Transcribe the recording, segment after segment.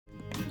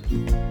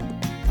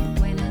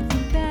When I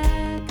think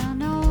back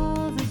on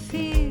all the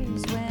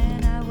fears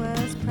when I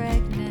was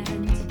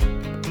pregnant,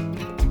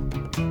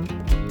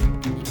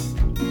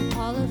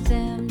 all of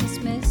them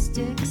dismissed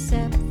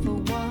except for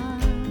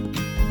one.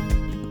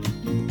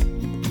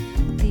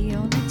 The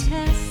only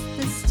test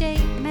the state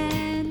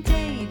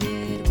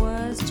mandated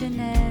was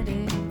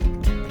genetic.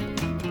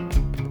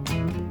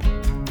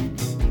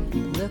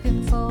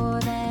 Looking for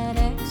that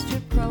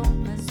extra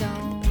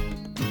chromosome.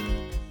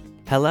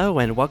 Hello,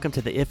 and welcome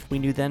to the If We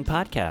Knew Then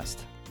podcast.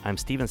 I'm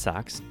Steven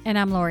Sachs, And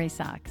I'm Lori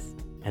Sachs.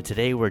 and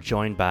today we're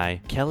joined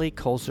by Kelly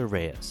Colzer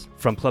Reyes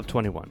from Club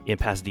 21 in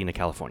Pasadena,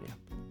 California.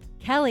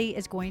 Kelly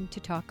is going to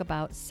talk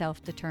about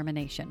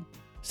self-determination.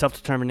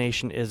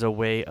 Self-determination is a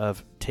way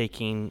of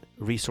taking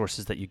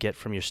resources that you get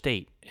from your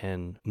state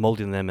and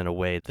molding them in a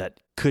way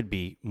that could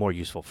be more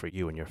useful for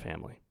you and your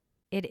family.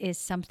 It is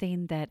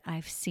something that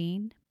I've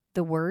seen,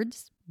 the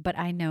words, but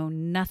I know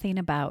nothing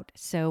about.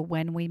 So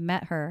when we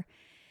met her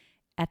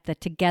at the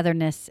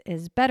Togetherness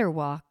is Better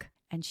walk,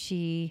 and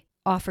she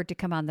offered to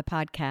come on the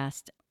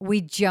podcast, we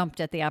jumped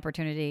at the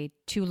opportunity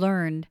to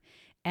learn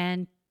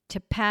and to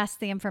pass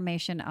the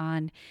information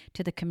on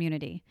to the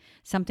community,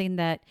 something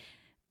that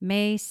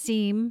may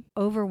seem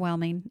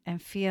overwhelming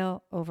and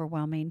feel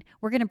overwhelming.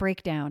 We're going to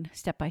break down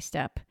step by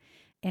step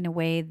in a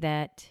way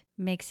that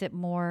makes it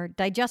more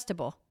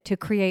digestible to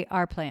create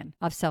our plan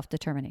of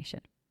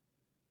self-determination.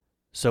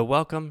 So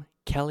welcome,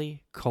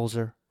 Kelly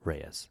Colzer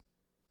Reyes.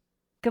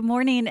 Good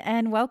morning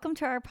and welcome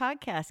to our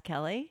podcast,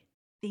 Kelly.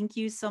 Thank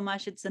you so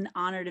much. It's an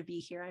honor to be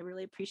here. I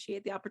really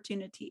appreciate the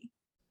opportunity.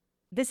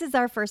 This is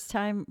our first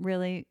time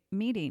really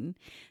meeting.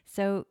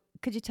 So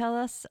could you tell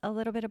us a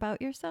little bit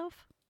about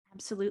yourself?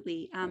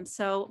 Absolutely.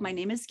 So my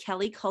name is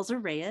Kelly Colzer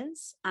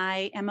Reyes.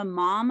 I am a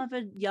mom of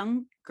a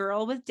young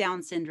girl with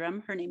Down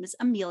syndrome. Her name is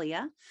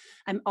Amelia.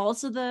 I'm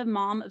also the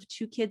mom of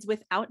two kids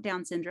without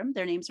Down syndrome.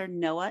 Their names are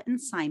Noah and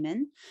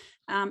Simon.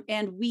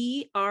 And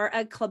we are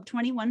a Club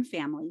 21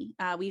 family.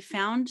 We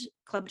found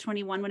Club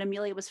 21 when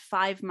Amelia was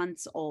 5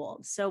 months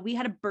old. So we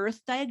had a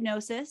birth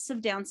diagnosis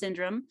of Down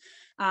syndrome.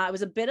 It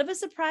was a bit of a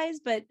surprise,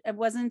 but it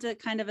wasn't a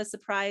kind of a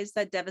surprise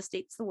that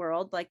devastates the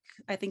world. Like,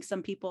 I think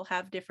some people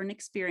have different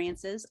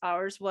experiences.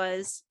 Ours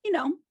was,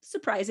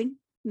 surprising.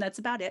 And that's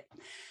about it.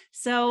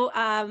 So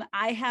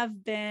I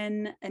have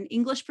been an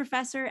English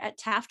professor at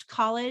Taft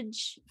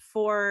College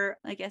for,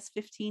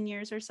 15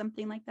 years or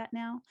something like that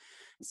now.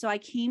 So I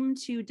came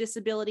to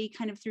disability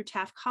kind of through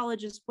Taft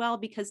College as well,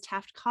 because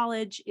Taft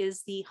College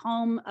is the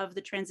home of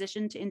the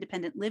Transition to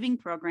Independent Living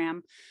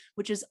program,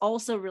 which is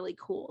also really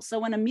cool. So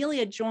when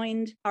Amelia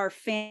joined our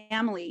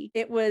family,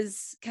 it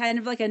was kind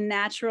of like a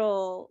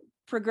natural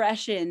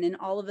progression in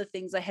all of the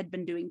things I had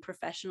been doing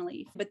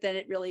professionally, but then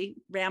it really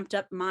ramped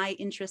up my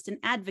interest in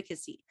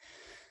advocacy.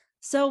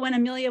 So when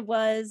Amelia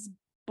was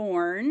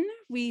born,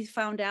 we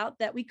found out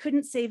that we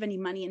couldn't save any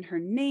money in her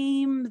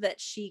name, that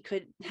she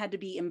had to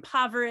be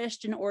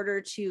impoverished in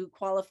order to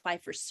qualify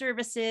for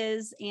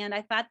services. And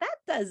I thought, that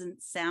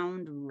doesn't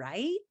sound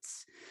right.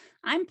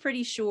 I'm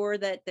pretty sure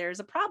that there's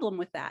a problem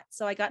with that.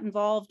 So I got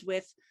involved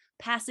with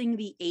passing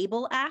the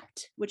ABLE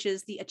Act, which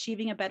is the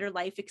Achieving a Better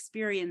Life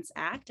Experience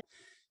Act.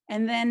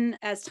 And then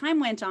as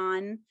time went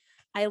on,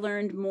 I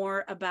learned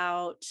more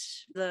about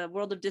the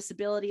world of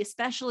disability,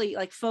 especially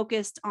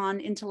focused on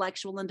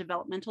intellectual and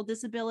developmental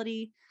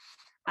disability.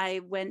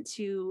 I went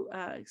to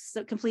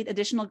complete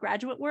additional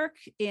graduate work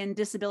in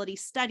disability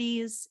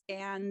studies,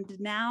 and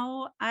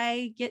now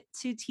I get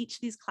to teach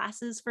these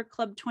classes for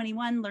Club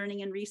 21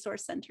 Learning and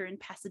Resource Center in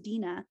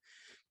Pasadena,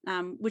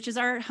 which is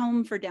our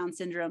home for Down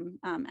syndrome,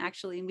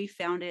 actually. And we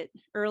found it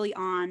early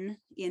on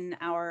in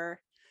our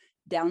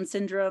Down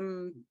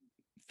syndrome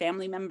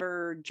family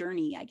member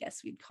journey, I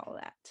guess we'd call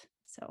that.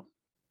 So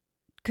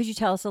could you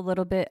tell us a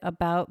little bit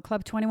about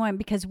Club 21?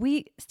 Because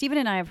Stephen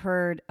and I have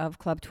heard of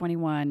Club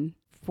 21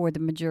 for the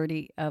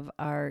majority of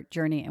our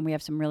journey, and we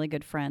have some really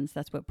good friends.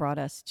 That's what brought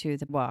us to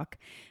the walk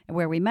and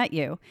where we met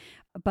you.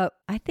 But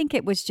I think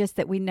it was just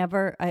that we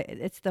never,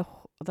 it's the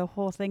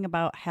whole thing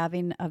about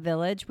having a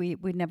village. We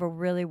never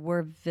really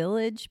were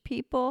village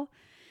people,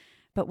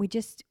 but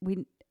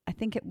I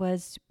think it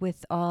was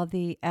with all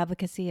the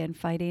advocacy and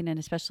fighting, and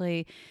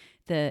especially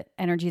the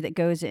energy that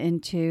goes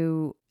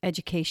into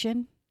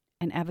education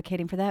and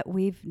advocating for that,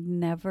 we've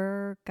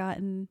never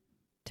gotten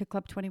to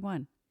Club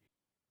 21.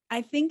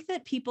 I think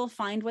that people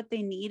find what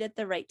they need at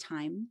the right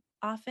time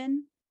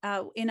often.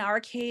 In our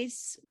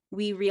case,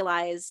 we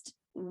realized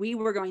we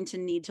were going to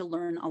need to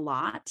learn a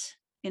lot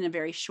in a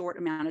very short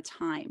amount of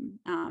time.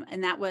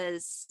 And that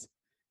was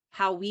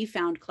how we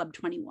found Club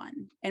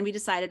 21. And we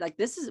decided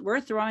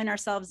we're throwing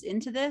ourselves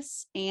into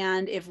this.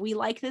 And if we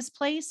like this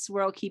place,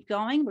 we'll keep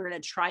going. We're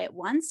going to try it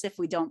once. If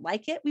we don't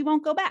like it, we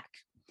won't go back.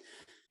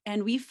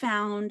 And we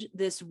found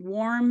this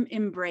warm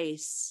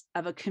embrace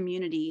of a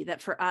community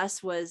that for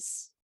us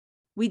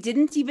we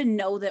didn't even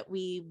know that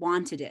we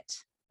wanted it,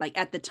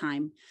 at the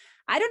time.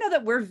 I don't know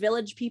that we're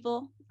village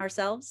people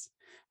ourselves,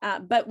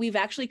 but we've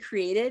actually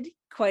created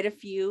quite a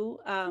few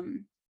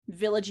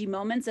villagey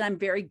moments. And I'm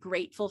very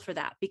grateful for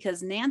that,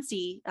 because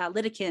Nancy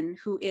Lidekin,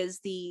 who is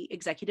the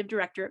executive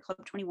director at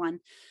Club 21,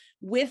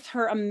 with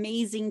her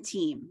amazing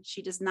team,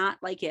 she does not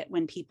like it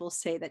when people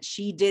say that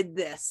she did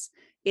this.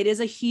 It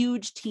is a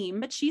huge team,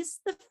 but she's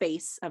the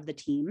face of the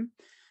team.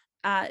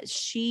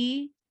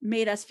 She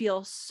made us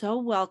feel so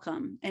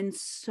welcome and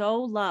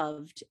so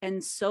loved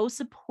and so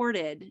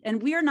supported.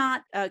 And we are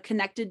not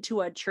connected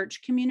to a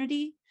church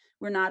community.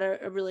 We're not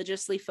a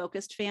religiously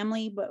focused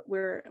family, but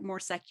we're more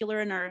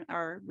secular in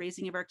our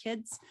raising of our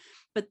kids.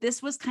 But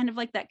this was kind of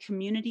like that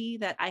community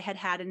that I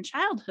had in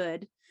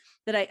childhood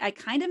that I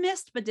kind of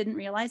missed, but didn't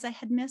realize I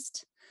had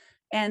missed.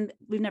 And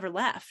we've never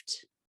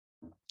left.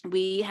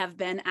 We have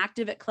been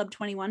active at Club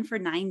 21 for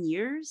 9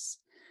 years.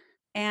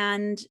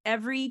 And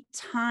every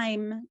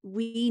time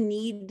we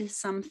need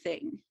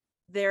something,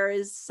 there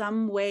is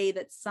some way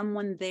that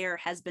someone there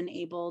has been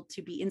able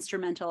to be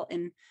instrumental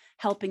in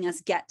helping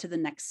us get to the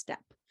next step.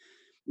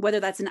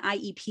 Whether that's an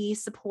IEP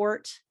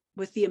support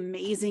with the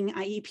amazing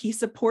IEP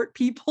support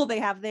people they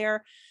have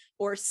there,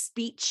 or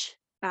speech,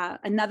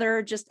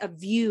 another just a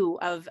view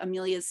of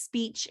Amelia's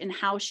speech and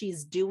how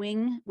she's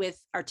doing with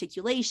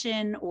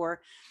articulation,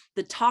 or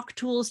the talk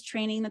tools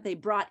training that they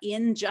brought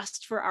in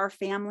just for our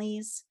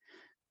families.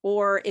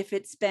 Or if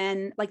it's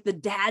been like the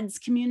dads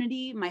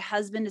community, my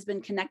husband has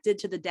been connected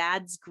to the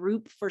dads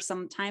group for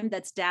some time.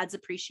 That's Dads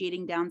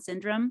Appreciating Down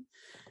Syndrome.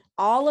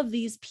 All of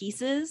these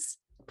pieces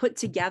put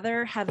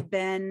together have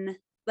been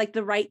like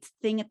the right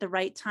thing at the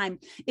right time.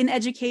 In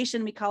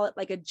education, we call it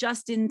like a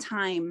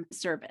just-in-time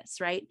service,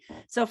 right?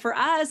 So for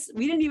us,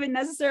 we didn't even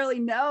necessarily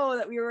know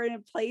that we were in a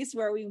place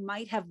where we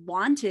might have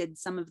wanted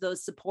some of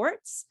those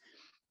supports.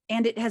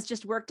 And it has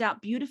just worked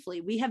out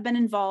beautifully. We have been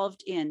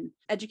involved in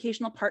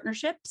educational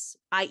partnerships,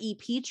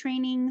 IEP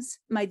trainings.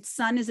 My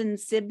son is in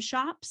SIB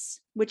shops,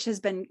 which has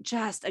been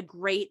just a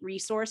great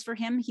resource for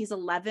him. He's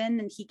 11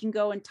 and he can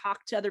go and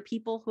talk to other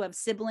people who have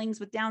siblings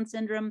with Down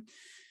syndrome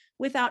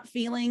without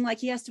feeling like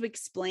he has to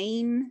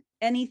explain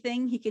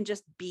anything. He can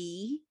just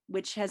be,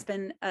 which has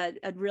been a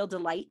real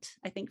delight,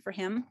 I think, for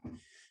him.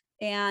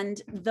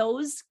 And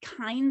those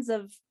kinds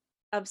of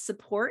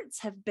supports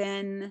have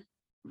been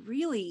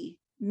really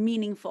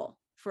meaningful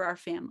for our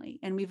family.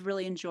 And we've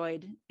really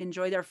enjoyed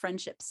our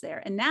friendships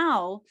there. And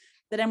now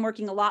that I'm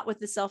working a lot with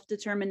the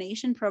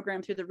self-determination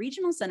program through the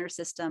regional center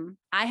system,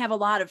 I have a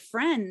lot of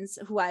friends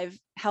who I've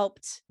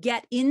helped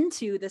get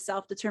into the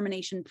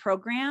self-determination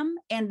program.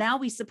 And now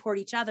we support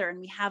each other, and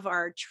we have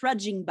our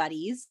trudging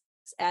buddies,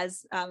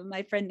 as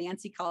my friend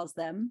Nancy calls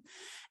them.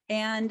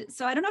 And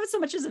so I don't know if it's so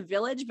much as a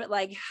village, but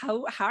like,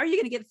 how are you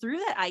going to get through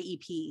that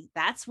IEP?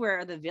 That's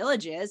where the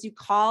village is.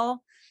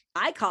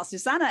 I call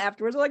Susanna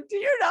afterwards. I'm like, do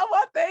you know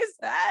what they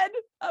said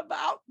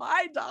about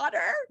my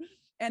daughter?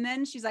 And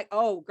then she's like,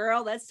 oh,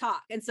 girl, let's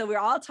talk. And so we're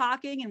all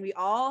talking and we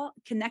all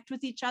connect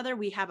with each other.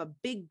 We have a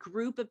big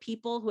group of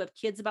people who have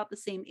kids about the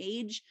same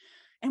age,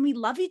 and we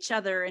love each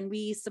other and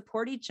we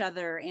support each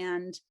other.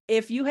 And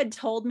if you had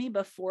told me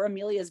before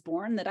Amelia is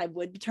born that I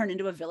would turn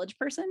into a village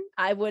person,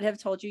 I would have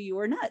told you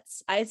were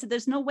nuts. I said,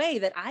 there's no way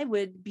that I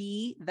would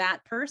be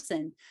that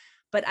person.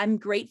 But I'm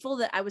grateful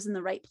that I was in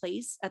the right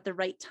place at the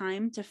right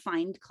time to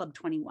find Club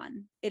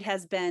 21. It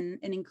has been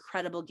an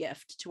incredible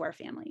gift to our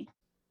family.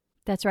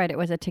 That's right. It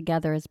was a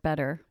Together is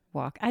Better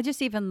walk. I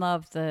just even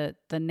love the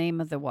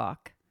name of the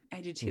walk. I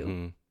do too.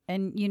 Mm-hmm.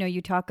 And, you know,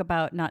 you talk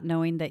about not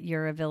knowing that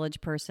you're a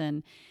village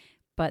person,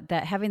 but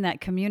that having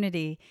that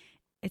community,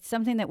 it's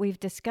something that we've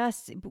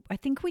discussed. I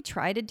think we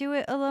try to do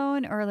it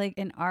alone, or like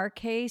in our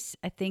case,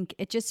 I think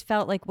it just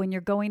felt like when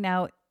you're going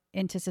out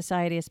into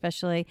society,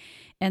 especially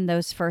in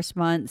those first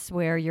months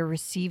where you're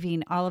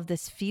receiving all of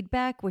this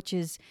feedback, which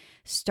is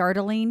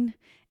startling.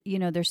 You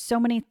know, there's so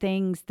many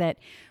things that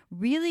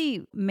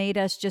really made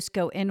us just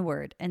go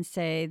inward and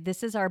say,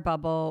 this is our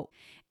bubble.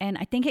 And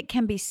I think it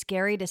can be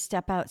scary to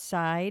step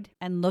outside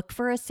and look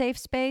for a safe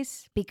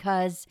space,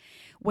 because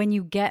when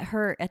you get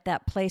hurt at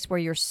that place where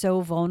you're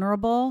so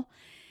vulnerable,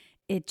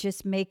 it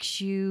just makes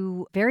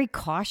you very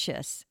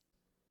cautious.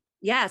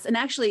 Yes. And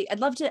actually, I'd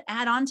love to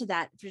add on to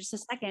that for just a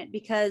second,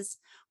 because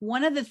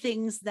one of the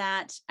things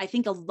that I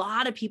think a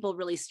lot of people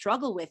really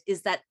struggle with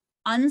is that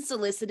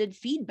unsolicited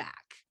feedback.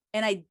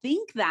 And I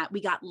think that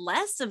we got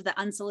less of the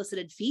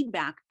unsolicited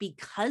feedback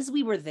because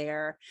we were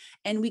there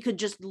and we could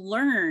just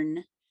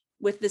learn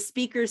with the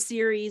speaker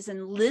series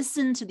and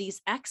listen to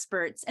these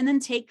experts and then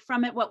take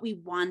from it what we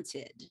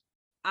wanted.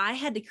 I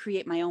had to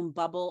create my own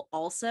bubble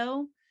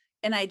also.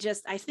 And I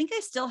think I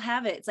still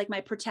have it. It's like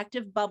my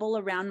protective bubble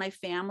around my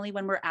family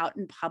when we're out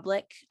in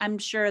public. I'm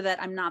sure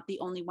that I'm not the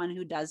only one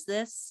who does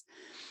this,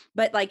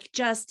 but like,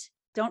 just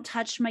don't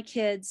touch my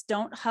kids,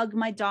 don't hug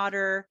my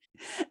daughter.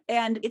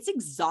 And it's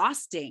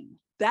exhausting.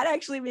 That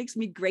actually makes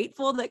me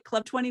grateful that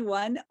Club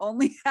 21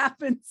 only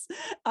happens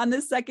on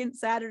the second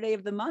Saturday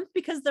of the month,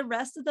 because the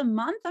rest of the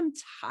month I'm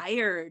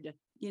tired.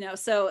 You know,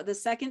 so the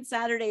second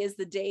Saturday is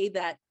the day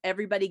that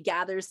everybody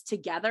gathers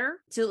together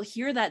to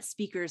hear that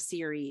speaker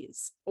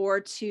series or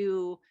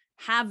to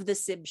have the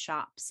SIB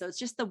shop. So it's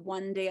just the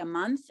one day a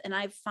month, and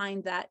I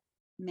find that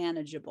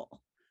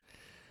manageable.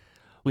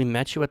 We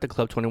met you at the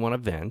Club 21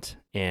 event,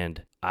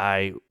 and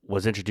I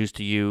was introduced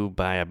to you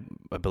by,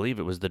 I believe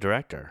it was the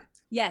director.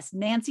 Yes,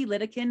 Nancy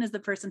Lidekin is the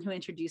person who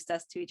introduced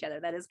us to each other.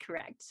 That is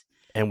correct.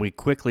 And we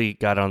quickly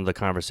got on the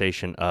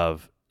conversation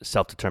of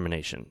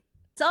self-determination.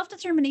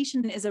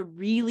 Self-determination is a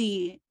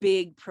really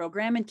big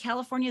program, and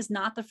California is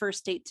not the first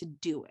state to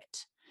do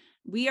it.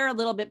 We are a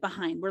little bit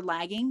behind. We're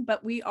lagging,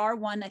 but we are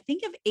one, I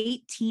think, of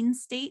 18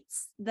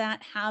 states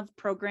that have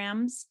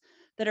programs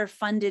that are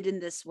funded in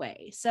this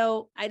way.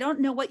 So I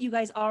don't know what you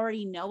guys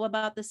already know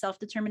about the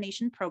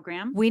self-determination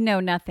program. We know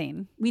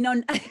nothing. We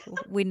know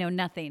We know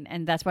nothing.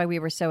 And that's why we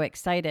were so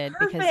excited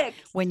because perfect.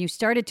 when you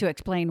started to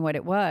explain what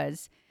it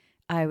was,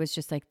 I was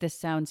just like, this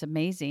sounds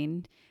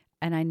amazing.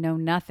 And I know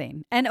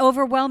nothing and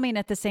overwhelming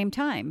at the same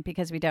time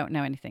because we don't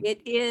know anything.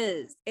 It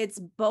is. It's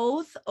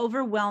both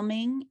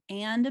overwhelming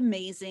and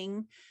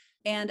amazing.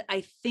 And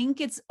I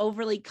think it's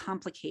overly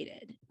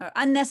complicated, or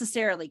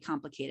unnecessarily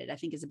complicated, I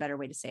think is a better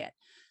way to say it.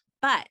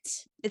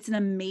 But it's an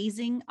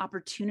amazing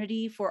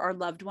opportunity for our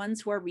loved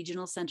ones who are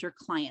regional center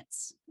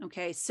clients.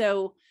 Okay.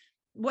 So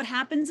what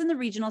happens in the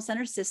regional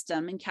center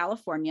system in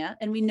California,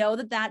 and we know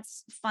that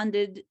that's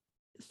funded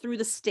through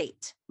the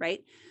state,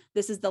 right?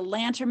 This is the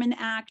Lanterman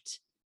Act,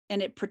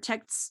 and it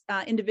protects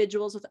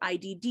individuals with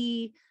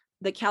IDD.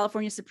 The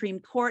California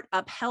Supreme Court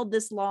upheld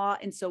this law.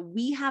 And so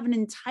we have an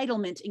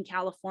entitlement in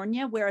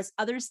California, whereas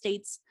other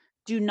states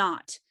do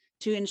not,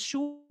 to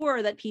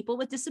ensure that people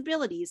with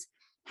disabilities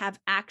have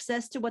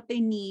access to what they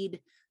need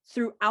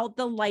throughout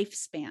the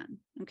lifespan.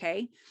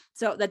 Okay.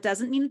 So that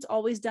doesn't mean it's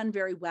always done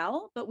very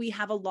well, but we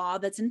have a law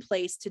that's in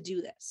place to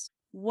do this.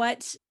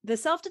 What the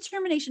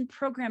self-determination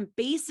program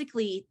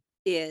basically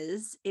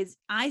is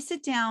I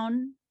sit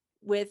down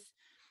with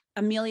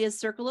Amelia's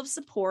circle of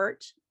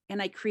support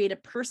and I create a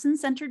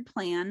person-centered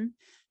plan,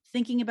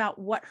 thinking about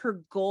what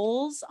her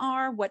goals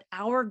are, what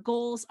our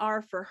goals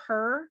are for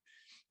her.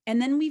 And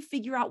then we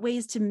figure out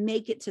ways to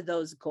make it to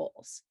those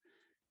goals.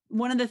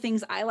 One of the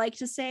things I like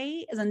to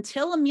say is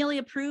until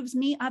Amelia proves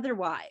me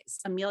otherwise,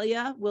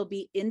 Amelia will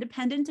be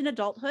independent in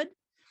adulthood.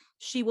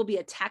 She will be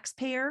a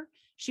taxpayer.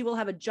 She will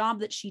have a job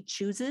that she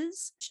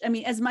chooses. I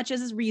mean, as much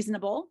as is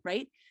reasonable,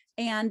 right?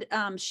 And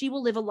she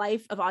will live a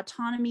life of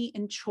autonomy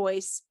and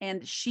choice,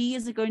 and she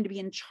is going to be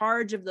in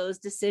charge of those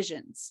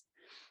decisions.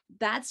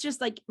 That's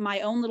just like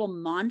my own little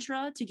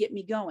mantra to get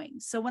me going.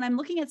 So when I'm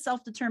looking at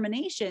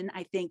self-determination,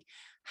 I think,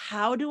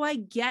 how do I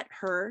get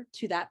her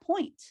to that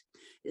point?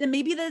 And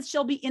maybe that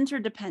she'll be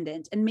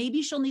interdependent and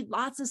maybe she'll need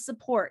lots of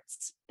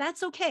supports.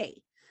 That's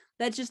okay.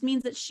 That just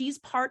means that she's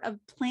part of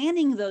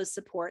planning those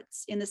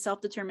supports in the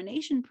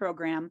self-determination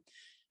program.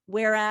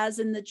 Whereas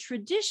in the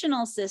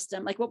traditional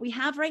system, like what we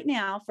have right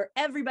now for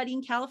everybody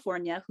in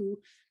California who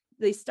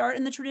they start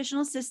in the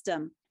traditional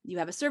system, you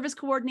have a service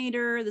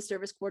coordinator. The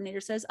service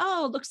coordinator says,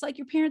 oh, looks like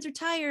your parents are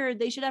tired.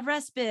 They should have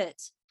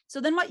respite. So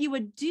then what you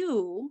would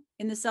do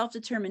in the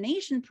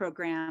self-determination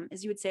program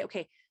is you would say,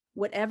 okay,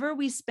 whatever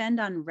we spend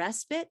on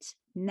respite,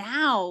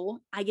 now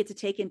I get to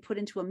take and put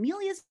into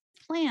Amelia's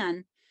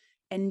plan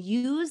and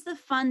use the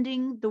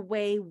funding the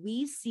way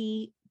we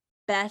see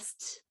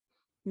best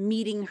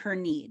meeting her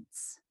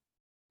needs.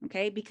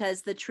 Okay,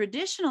 because the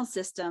traditional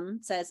system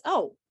says,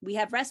 oh, we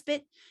have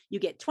respite, you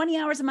get 20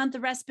 hours a month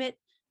of respite,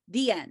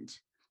 the end.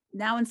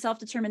 Now in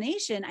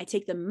self-determination, I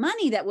take the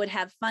money that would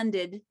have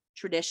funded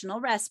traditional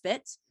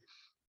respite,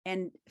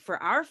 and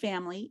for our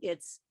family,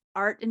 it's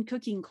art and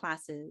cooking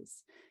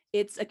classes.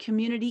 It's a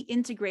community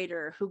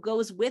integrator who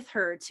goes with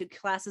her to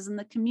classes in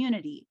the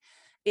community.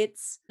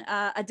 It's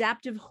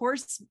adaptive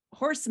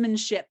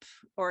horsemanship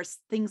or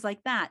things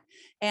like that,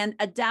 and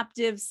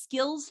adaptive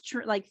skills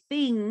like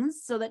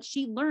things so that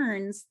she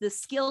learns the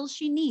skills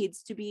she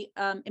needs to be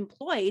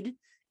employed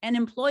and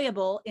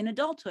employable in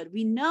adulthood.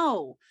 We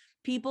know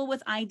people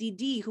with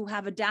IDD who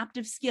have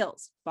adaptive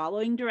skills,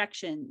 following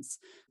directions,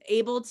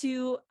 able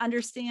to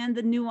understand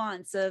the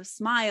nuance of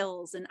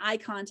smiles and eye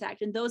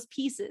contact, and those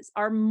pieces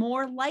are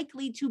more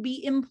likely to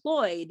be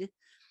employed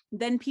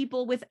than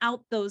people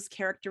without those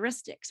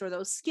characteristics or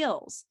those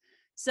skills.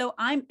 So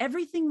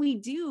everything we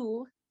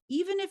do,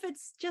 even if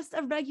it's just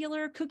a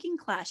regular cooking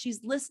class,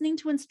 she's listening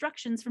to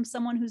instructions from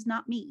someone who's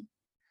not me.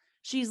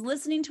 She's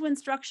listening to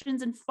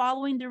instructions and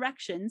following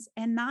directions,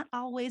 and not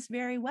always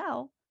very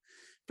well,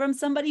 from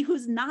somebody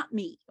who's not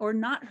me or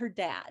not her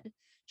dad.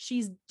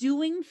 She's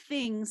doing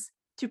things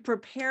to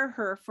prepare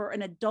her for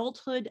an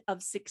adulthood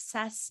of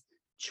success,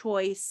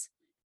 choice,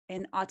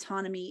 and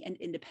autonomy and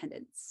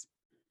independence.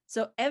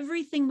 So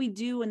everything we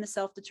do in the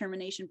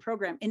self-determination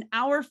program in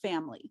our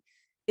family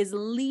is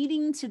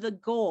leading to the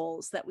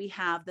goals that we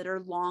have that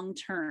are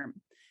long-term.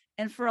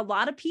 And for a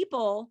lot of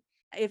people,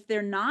 if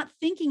they're not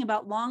thinking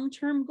about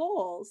long-term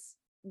goals,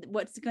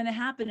 what's going to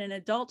happen in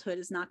adulthood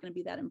is not going to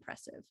be that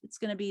impressive. It's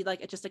going to be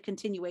like just a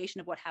continuation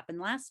of what happened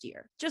last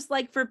year. Just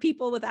like for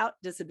people without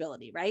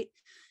disability, right?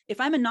 If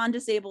I'm a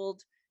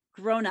non-disabled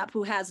grown-up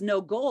who has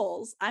no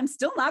goals, I'm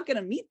still not going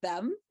to meet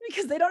them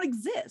because they don't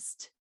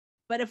exist.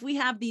 But if we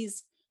have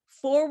these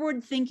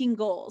forward-thinking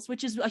goals,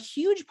 which is a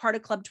huge part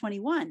of Club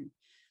 21,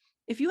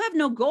 if you have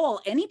no goal,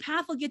 any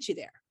path will get you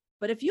there.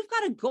 But if you've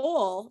got a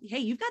goal, hey,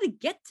 you've got to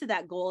get to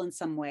that goal in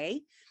some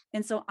way.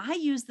 And so I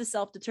use the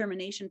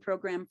self-determination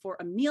program for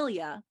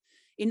Amelia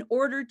in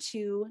order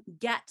to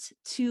get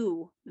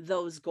to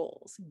those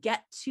goals,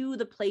 get to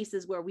the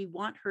places where we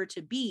want her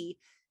to be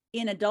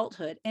in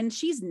adulthood. And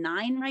she's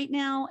 9 right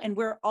now, and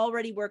we're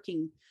already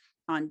working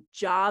on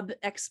job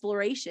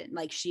exploration.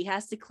 Like, she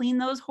has to clean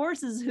those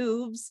horses'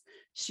 hooves.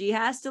 She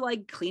has to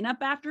like clean up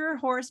after her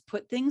horse,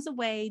 put things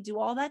away, do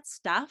all that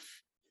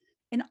stuff.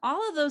 And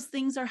all of those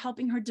things are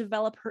helping her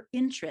develop her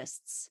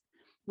interests,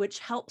 which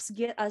helps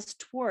get us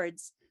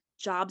towards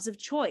jobs of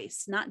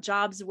choice, not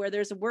jobs where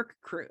there's a work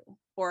crew,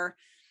 or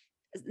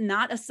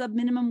not a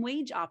sub-minimum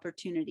wage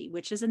opportunity,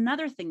 which is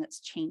another thing that's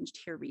changed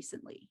here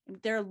recently.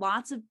 There are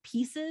lots of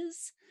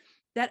pieces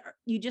that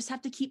you just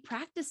have to keep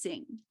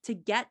practicing to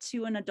get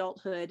to an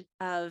adulthood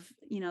of,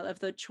 of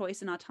the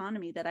choice and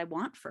autonomy that I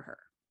want for her.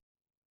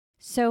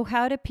 So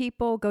how do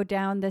people go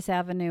down this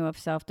avenue of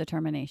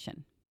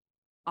self-determination?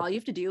 All you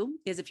have to do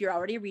is, if you're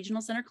already a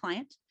regional center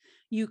client,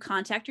 you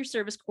contact your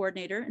service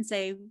coordinator and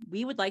say,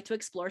 we would like to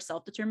explore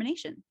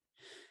self-determination.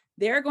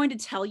 They're going to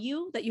tell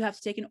you that you have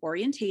to take an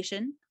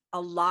orientation.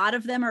 A lot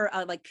of them are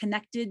like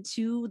connected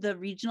to the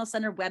regional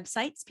center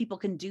websites. People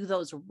can do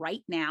those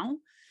right now.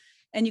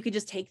 And you could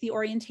just take the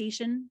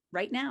orientation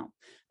right now.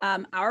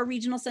 Our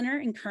regional center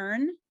in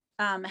Kern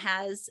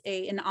has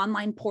an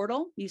online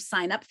portal. You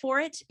sign up for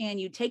it and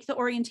you take the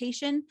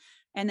orientation.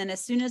 And then as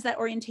soon as that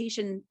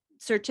orientation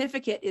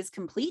certificate is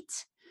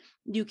complete,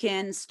 you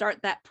can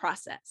start that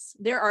process.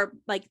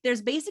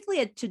 There's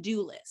basically a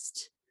to-do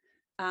list.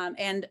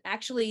 And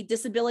actually,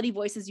 Disability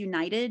Voices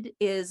United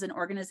is an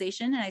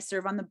organization, and I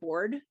serve on the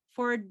board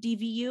for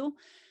DVU.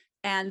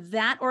 And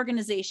that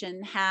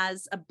organization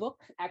has a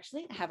book.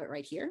 Actually, I have it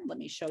right here. Let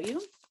me show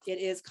you. It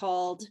is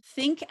called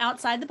Think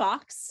Outside the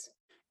Box.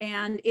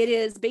 And it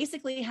is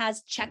basically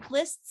has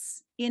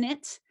checklists in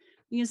it.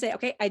 You can say,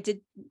 okay, I did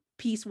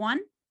piece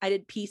 1, I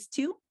did piece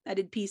 2, I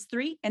did piece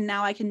 3, and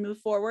now I can move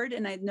forward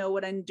and I know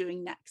what I'm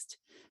doing next.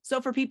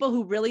 So for people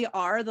who really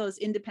are those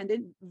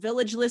independent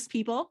village list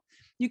people,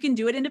 you can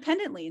do it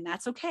independently, and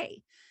that's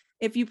okay.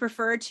 If you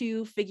prefer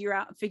to figure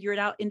it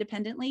out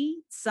independently,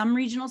 some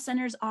regional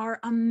centers are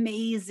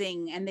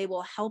amazing and they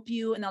will help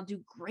you and they'll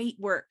do great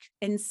work.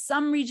 And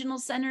some regional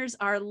centers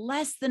are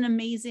less than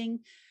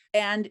amazing.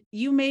 And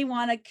you may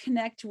want to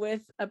connect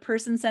with a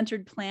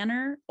person-centered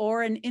planner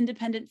or an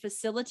independent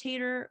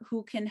facilitator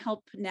who can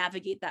help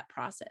navigate that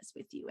process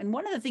with you. And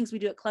one of the things we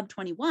do at Club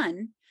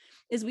 21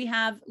 is we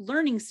have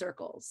learning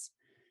circles.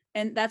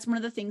 And that's one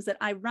of the things that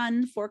I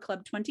run for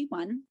Club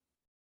 21.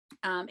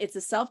 It's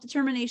a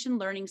self-determination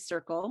learning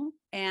circle.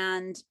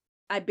 And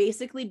I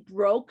basically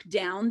broke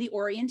down the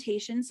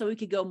orientation so we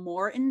could go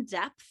more in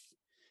depth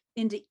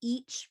into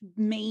each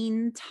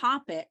main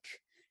topic.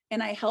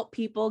 And I help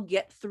people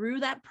get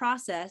through that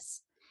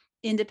process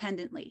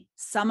independently.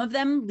 Some of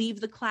them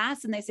leave the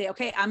class and they say,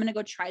 okay, I'm going to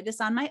go try this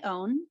on my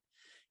own.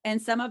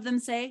 And some of them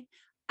say,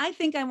 I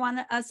think I want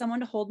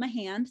someone to hold my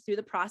hand through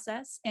the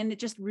process. And it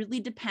just really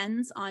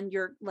depends on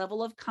your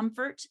level of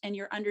comfort and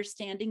your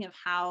understanding of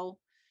how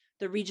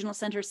the regional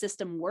center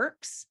system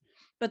works.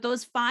 But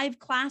those 5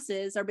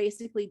 classes are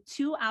basically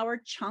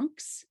 2-hour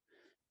chunks.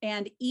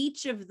 And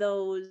each of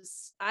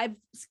those, I've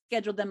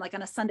scheduled them like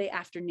on a Sunday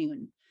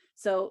afternoon.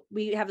 So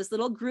we have this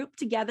little group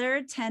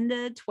together, 10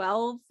 to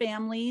 12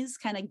 families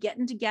kind of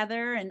getting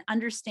together and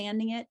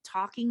understanding it,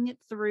 talking it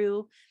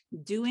through,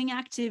 doing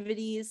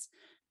activities,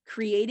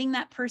 creating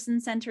that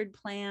person-centered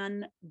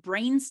plan,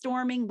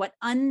 brainstorming what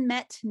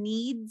unmet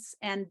needs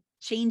and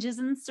changes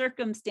in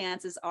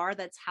circumstances are.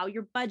 That's how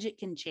your budget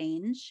can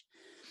change.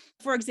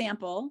 For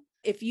example,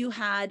 if you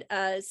had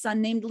a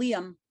son named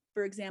Liam,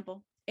 for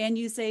example, and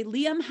you say,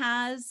 Liam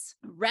has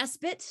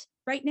respite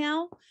right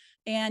now,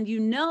 and you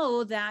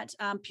know that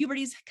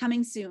puberty is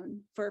coming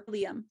soon for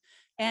Liam,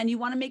 and you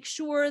want to make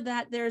sure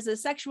that there's a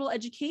sexual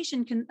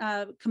education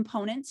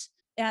component,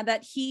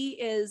 that he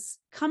is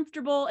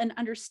comfortable and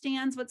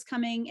understands what's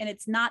coming, and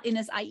it's not in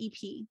his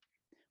IEP.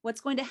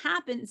 What's going to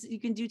happen is you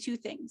can do 2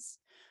 things.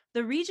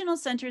 The regional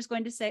center is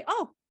going to say,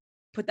 oh,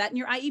 put that in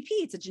your IEP.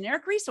 It's a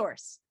generic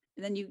resource.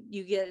 And then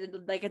you get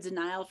like a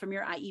denial from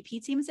your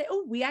IEP team and say,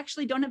 oh, we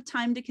actually don't have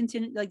time to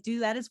continue, like do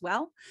that as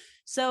well.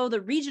 So the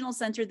regional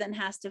center then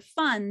has to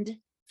fund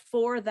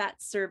for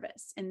that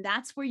service. And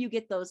that's where you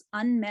get those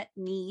unmet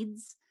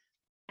needs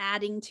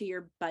adding to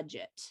your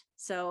budget.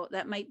 So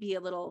that might be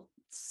a little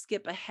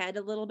skip ahead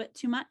a little bit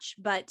too much,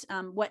 but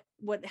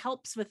what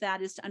helps with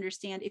that is to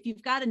understand if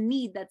you've got a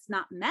need that's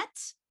not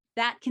met,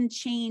 that can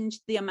change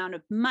the amount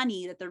of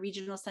money that the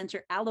regional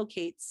center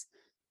allocates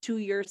to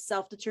your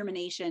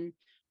self-determination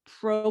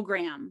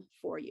program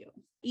for you.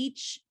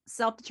 Each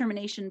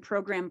self-determination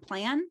program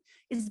plan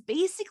is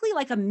basically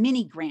like a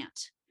mini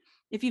grant.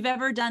 If you've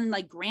ever done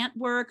like grant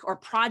work or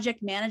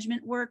project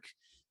management work,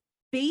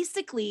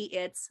 basically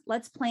it's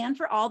let's plan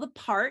for all the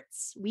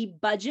parts, we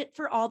budget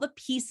for all the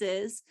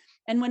pieces,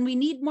 and when we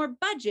need more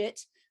budget,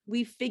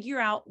 we figure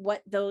out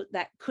what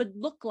that could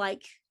look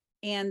like,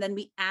 and then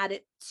we add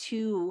it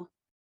to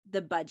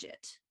the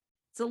budget.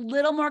 It's a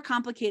little more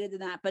complicated than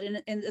that, but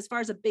in as far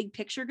as a big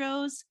picture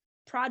goes,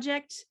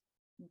 project,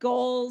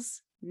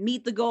 goals,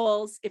 meet the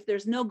goals. If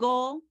there's no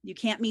goal, you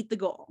can't meet the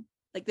goal.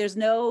 Like there's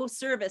no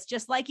service,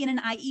 just like in an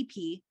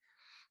IEP.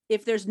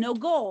 If there's no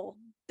goal,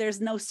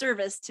 there's no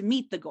service to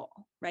meet the goal,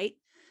 right?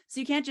 So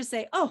you can't just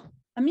say, oh,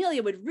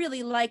 Amelia would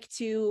really like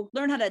to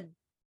learn how to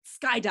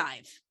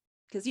skydive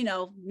because,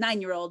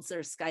 9-year-olds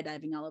are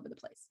skydiving all over the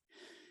place.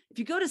 If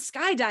you go to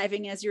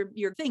skydiving as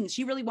your thing,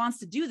 she really wants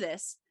to do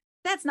this,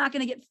 that's not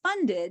going to get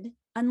funded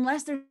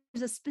unless there's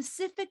a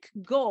specific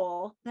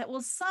goal that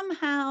will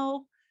somehow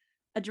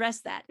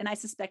address that. And I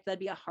suspect that'd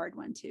be a hard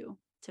one to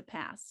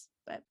pass,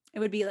 but it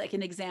would be like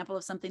an example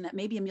of something that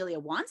maybe Amelia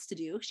wants to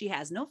do. She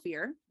has no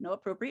fear, no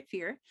appropriate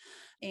fear,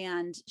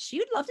 and she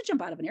would love to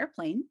jump out of an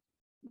airplane,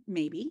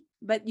 maybe,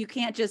 but you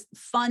can't just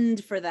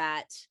fund for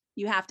that.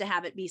 You have to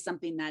have it be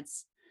something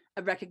that's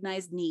a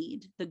recognized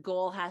need. The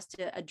goal has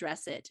to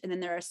address it. And then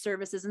there are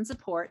services and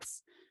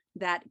supports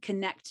that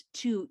connect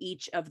to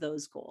each of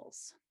those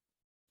goals.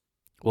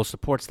 Well,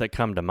 supports that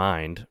come to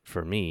mind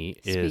for me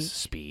is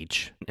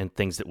speech and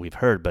things that we've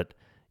heard, but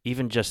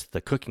even just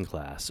the cooking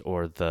class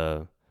or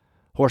the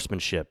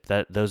horsemanship,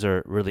 those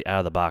are really out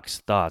of the box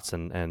thoughts,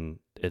 and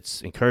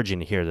it's encouraging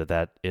to hear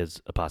that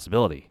is a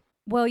possibility.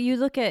 Well, you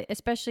look at,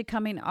 especially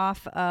coming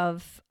off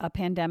of a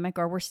pandemic,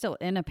 or we're still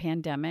in a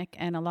pandemic,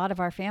 and a lot of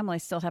our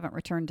families still haven't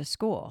returned to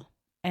school.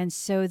 And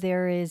so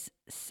there is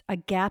a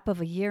gap of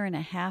 1.5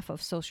 years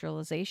of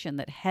socialization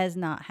that has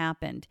not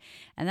happened.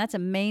 And that's a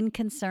main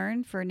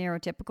concern for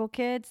neurotypical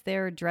kids.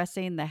 They're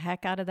addressing the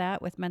heck out of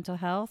that with mental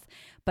health,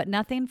 but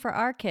nothing for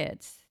our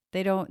kids.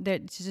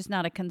 It's just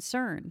not a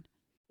concern.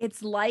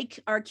 It's like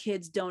our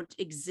kids don't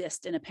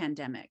exist in a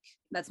pandemic.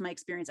 That's my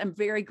experience. I'm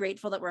very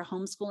grateful that we're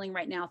homeschooling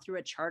right now through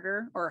a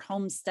charter or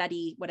home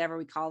study, whatever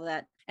we call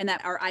that, and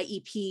that our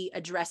IEP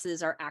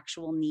addresses our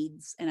actual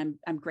needs. And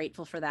I'm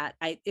grateful for that.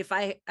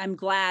 I'm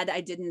glad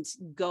I didn't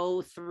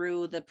go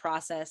through the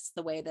process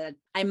the way that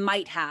I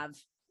might have.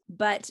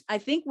 But I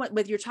think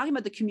what you're talking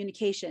about, the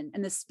communication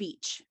and the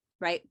speech,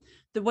 right?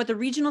 What the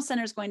regional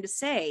center is going to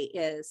say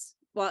is,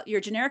 well,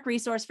 your generic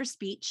resource for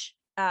speech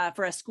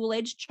for a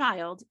school-aged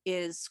child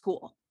is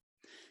school.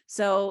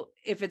 So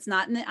if it's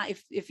not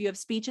if you have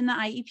speech in the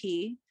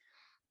IEP,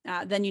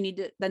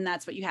 then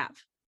that's what you have.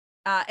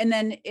 And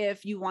then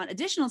if you want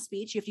additional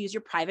speech, you have to use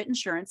your private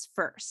insurance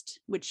first,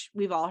 which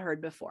we've all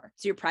heard before.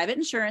 So your private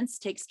insurance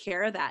takes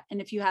care of that.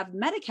 And if you have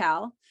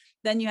Medi-Cal,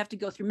 then you have to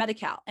go through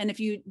Medi-Cal. And if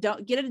you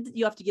don't get it,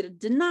 you have to get a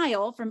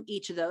denial from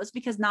each of those,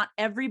 because not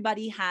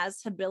everybody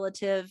has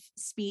habilitative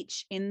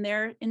speech in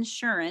their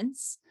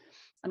insurance.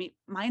 I mean,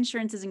 my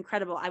insurance is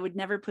incredible. I would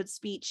never put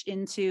speech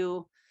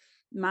into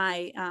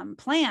my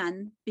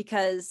plan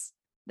because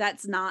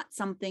that's not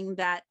something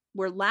that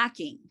we're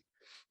lacking.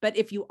 But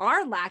if you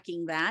are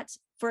lacking that,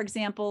 for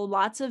example,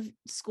 lots of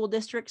school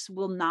districts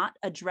will not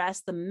address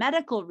the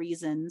medical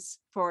reasons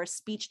for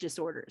speech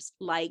disorders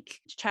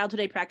like childhood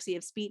apraxia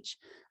of speech.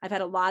 I've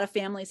had a lot of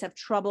families have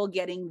trouble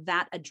getting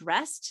that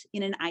addressed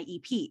in an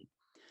IEP.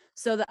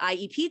 So the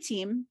IEP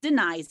team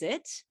denies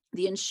it.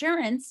 The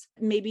insurance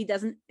maybe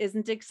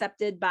isn't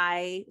accepted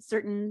by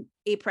certain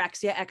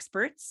apraxia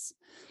experts.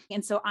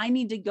 And so I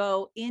need to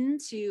go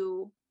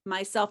into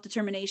my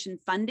self-determination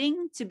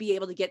funding to be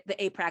able to get the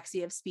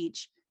apraxia of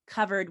speech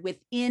covered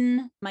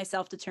within my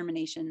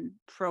self-determination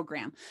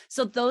program.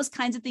 So those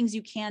kinds of things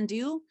you can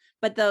do,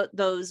 but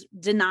those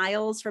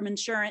denials from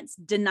insurance,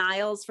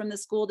 denials from the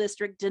school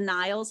district,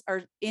 denials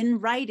are in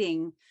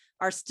writing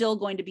are still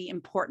going to be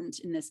important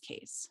in this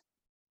case.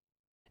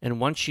 And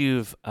once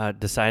you've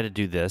decided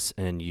to do this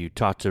and you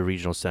talk to the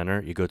regional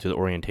center, you go through the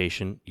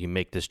orientation, you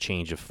make this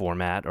change of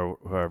format or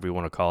however you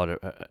want to call it,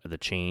 the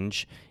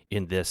change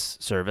in this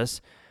service.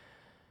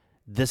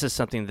 This is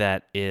something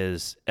that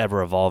is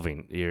ever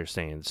evolving, you're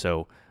saying.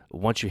 So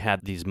once you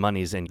have these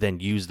monies and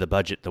then use the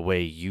budget the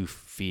way you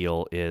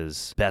feel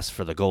is best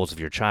for the goals of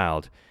your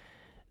child,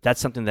 that's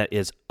something that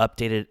is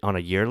updated on a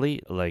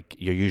yearly, like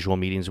your usual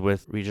meetings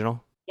with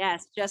regional?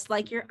 Yes, just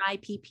like your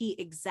IPP,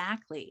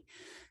 exactly.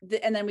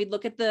 And then we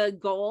look at the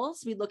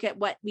goals, we look at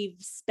what we've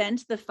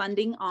spent the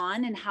funding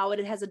on and how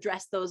it has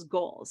addressed those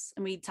goals.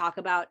 And we talk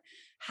about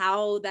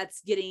how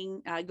that's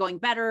going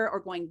better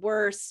or going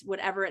worse,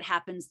 whatever it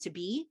happens to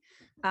be.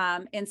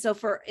 And so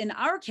in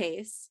our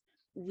case,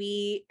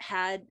 we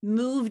had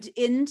moved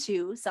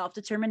into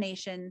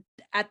self-determination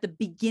at the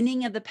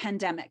beginning of the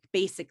pandemic,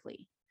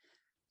 basically.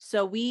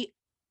 So we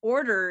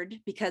ordered,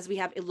 because we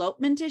have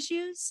elopement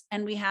issues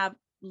and we have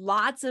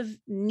lots of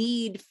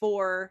need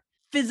for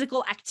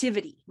physical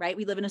activity, right?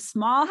 We live in a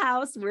small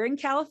house. We're in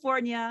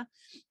California.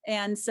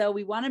 And so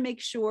we want to make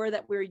sure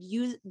that we're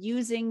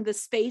using the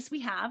space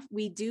we have.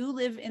 We do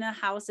live in a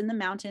house in the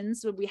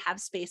mountains, so we have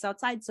space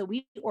outside. So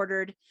we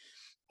ordered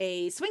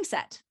a swing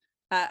set,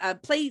 a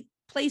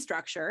play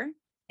structure.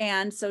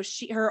 And so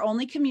her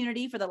only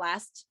community for the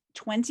last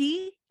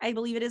 20, I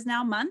believe it is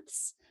now,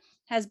 months,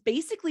 has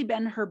basically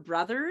been her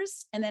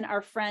brothers and then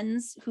our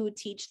friends who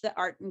teach the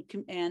art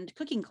and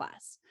cooking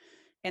class.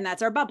 And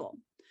that's our bubble.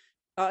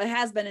 It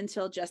has been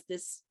until just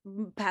this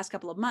past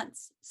couple of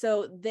months.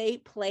 So they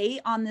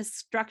play on this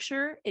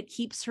structure. It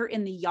keeps her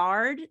in the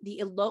yard. The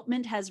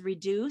elopement has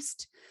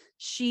reduced.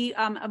 She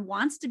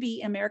wants to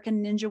be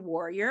American Ninja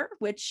Warrior,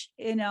 which,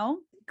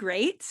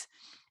 great.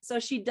 So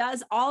she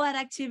does all that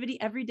activity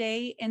every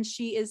day. And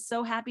she is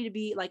so happy to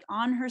be like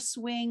on her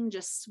swing,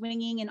 just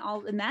swinging and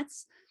all. And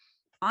that's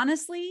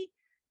honestly,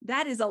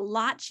 that is a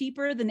lot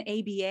cheaper than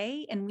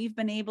ABA. And we've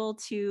been able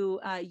to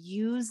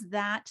use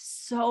that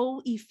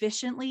so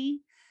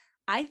efficiently.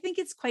 I think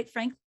it's quite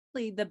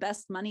frankly the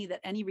best money that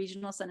any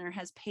regional center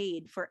has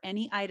paid for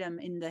any item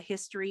in the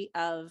history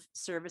of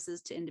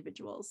services to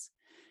individuals.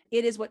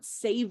 It is what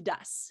saved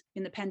us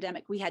in the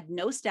pandemic. We had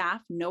no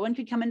staff. No one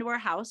could come into our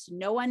house.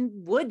 No one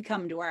would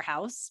come to our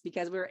house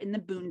because we were in the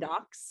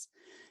boondocks.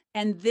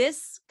 And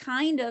this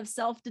kind of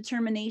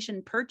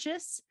self-determination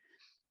purchase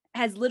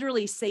has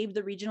literally saved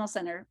the regional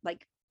center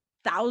like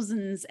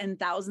thousands and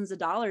thousands of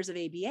dollars of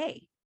ABA,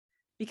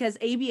 because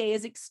ABA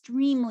is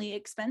extremely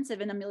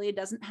expensive and Amelia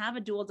doesn't have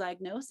a dual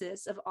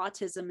diagnosis of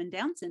autism and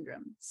Down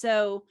syndrome.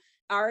 So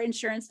our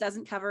insurance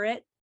doesn't cover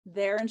it.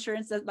 Their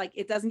insurance does,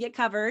 it doesn't get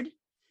covered.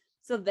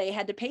 So they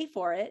had to pay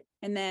for it.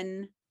 And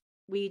then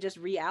we just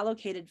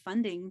reallocated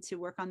funding to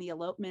work on the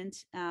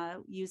elopement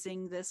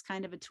using this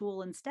kind of a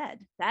tool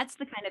instead. That's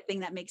the kind of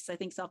thing that makes, I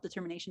think,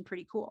 self-determination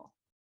pretty cool.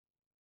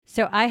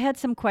 So I had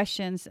some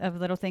questions of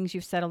little things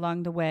you've said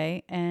along the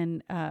way.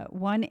 And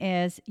one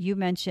is, you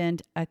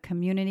mentioned a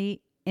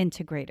community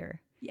integrator.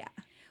 Yeah.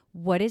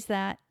 What is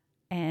that?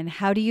 And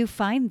how do you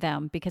find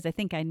them? Because I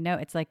think I know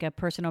it's like a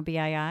personal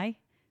BII,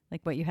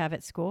 like what you have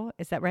at school.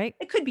 Is that right?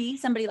 It could be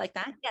somebody like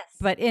that. Yes.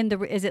 But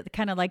is it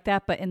kind of like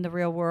that, but in the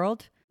real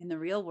world? In the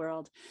real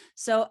world.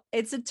 So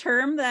it's a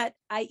term that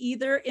I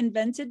either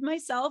invented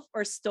myself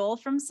or stole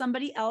from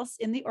somebody else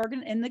in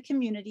the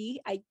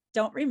community. I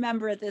don't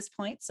remember at this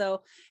point.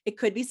 So it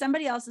could be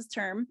somebody else's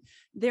term.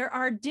 There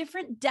are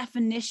different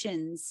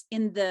definitions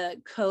in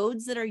the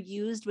codes that are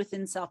used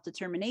within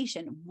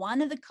self-determination.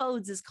 One of the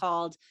codes is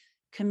called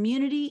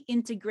community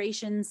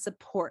integration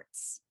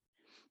supports.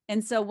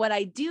 And so what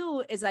I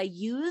do is I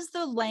use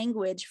the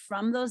language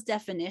from those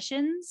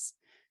definitions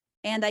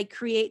and I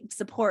create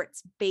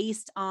supports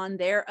based on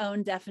their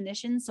own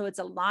definitions. So it's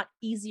a lot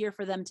easier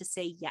for them to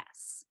say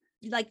yes.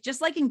 Just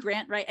like in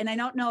grant writing, and I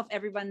don't know if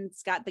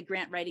everyone's got the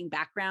grant writing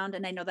background,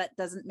 and I know that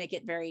doesn't make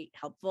it very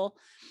helpful.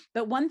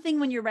 But one thing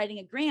when you're writing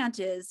a grant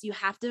is you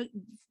have to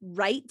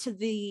write to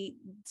the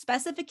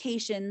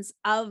specifications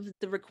of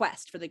the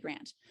request for the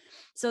grant.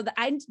 So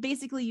I'm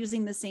basically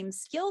using the same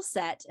skill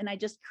set, and I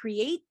just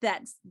create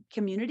that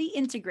community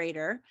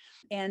integrator,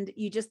 and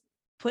you just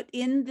put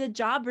in the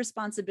job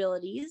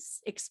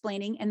responsibilities,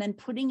 explaining, and then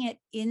putting it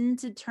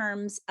into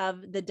terms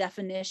of the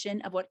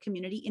definition of what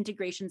community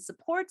integration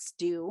supports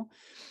do.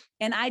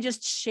 And I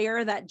just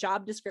share that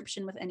job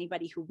description with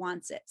anybody who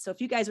wants it. So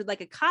if you guys would like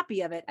a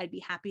copy of it, I'd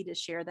be happy to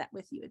share that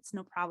with you. It's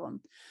no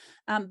problem.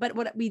 But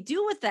what we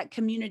do with that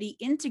community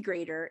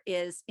integrator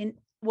is,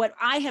 what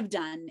I have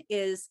done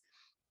is,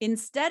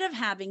 instead of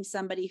having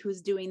somebody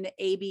who's doing the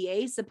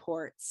ABA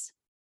supports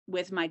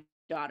with my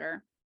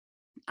daughter,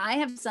 I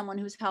have someone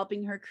who's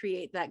helping her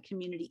create that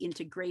community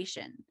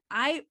integration.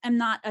 I am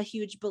not a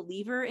huge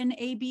believer in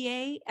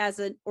ABA as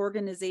an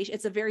organization.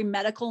 It's a very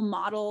medical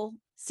model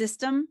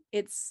system.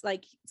 It's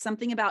like,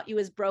 something about you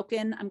is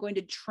broken. I'm going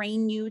to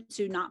train you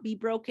to not be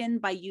broken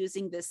by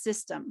using this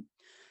system.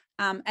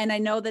 And I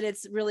know that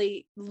it's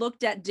really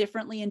looked at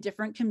differently in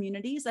different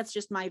communities. That's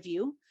just my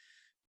view.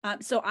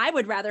 So I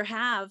would rather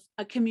have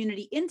a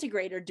community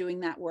integrator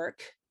doing that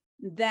work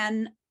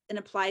than an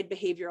applied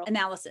behavioral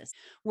analysis,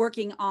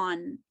 working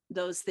on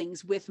those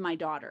things with my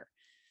daughter.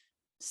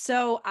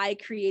 So I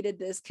created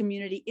this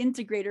community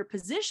integrator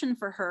position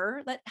for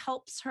her that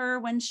helps her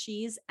when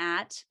she's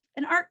at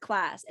an art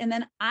class. And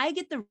then I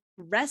get the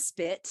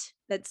respite.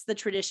 That's the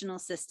traditional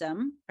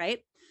system,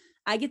 right?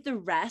 I get the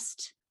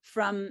rest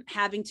from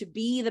having to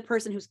be the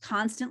person who's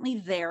constantly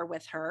there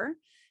with her.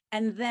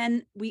 And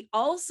then we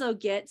also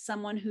get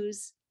someone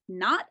who's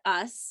not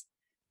us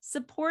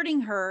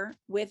supporting her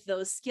with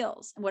those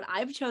skills. And what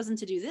I've chosen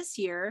to do this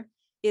year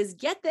is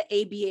get the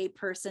ABA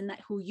person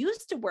who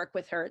used to work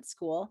with her at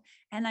school,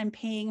 and I'm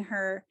paying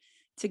her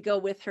to go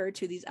with her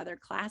to these other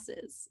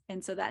classes.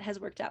 And so that has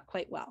worked out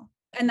quite well.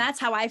 And that's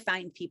how I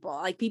find people,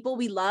 like people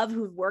we love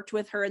who've worked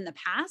with her in the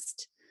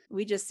past.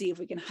 We just see if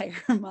we can hire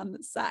them on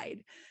the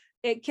side.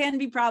 It can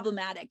be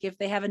problematic if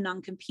they have a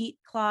non-compete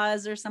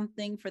clause or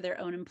something for their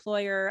own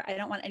employer. I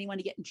don't want anyone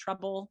to get in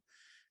trouble.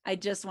 I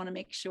just want to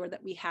make sure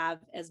that we have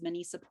as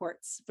many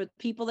supports for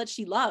people that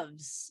she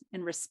loves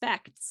and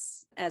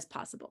respects as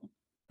possible.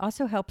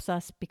 Also helps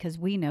us because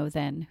we know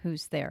then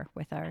who's there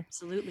with our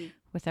Absolutely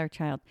with our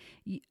child.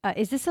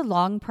 Is this a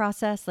long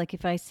process? Like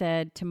if I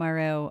said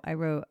tomorrow, I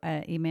wrote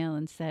an email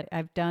and said,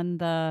 I've done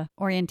the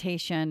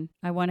orientation,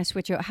 I want to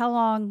switch out. How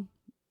long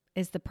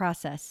is the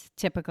process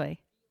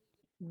typically?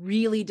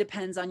 Really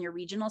depends on your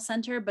regional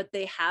center, but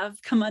they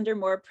have come under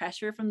more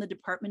pressure from the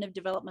Department of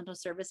Developmental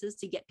Services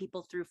to get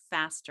people through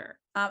faster.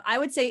 I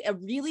would say a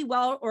really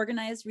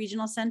well-organized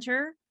regional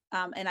center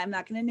And I'm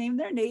not going to name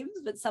their names,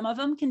 but some of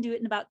them can do it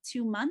in about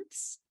 2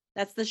 months.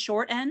 That's the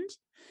short end.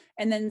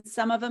 And then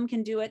some of them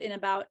can do it in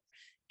about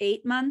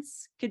 8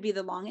 months, could be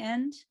the long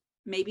end,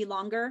 maybe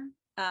longer,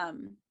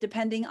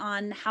 depending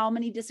on how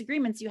many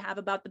disagreements you have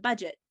about the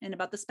budget and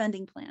about the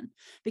spending plan,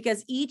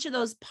 because each of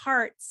those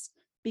parts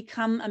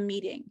become a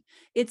meeting.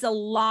 It's a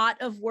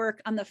lot of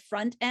work on the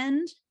front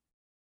end,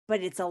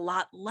 but it's a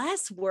lot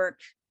less work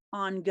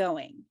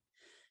ongoing.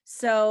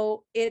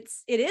 So it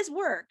is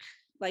work.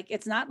 Like,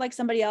 it's not like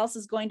somebody else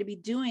is going to be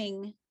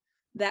doing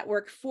that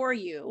work for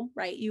you,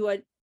 right? You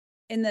would,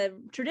 in the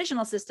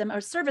traditional system,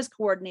 a service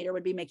coordinator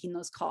would be making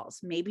those calls.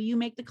 Maybe you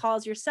make the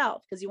calls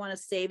yourself because you want to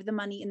save the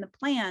money in the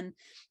plan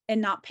and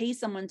not pay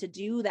someone to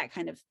do that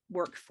kind of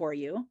work for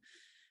you.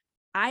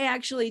 I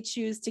actually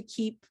choose to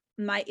keep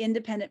my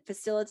independent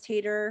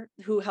facilitator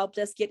who helped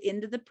us get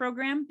into the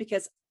program,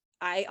 because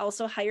I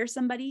also hire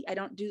somebody.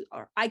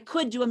 I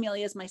could do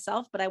Amelia's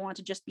myself, but I want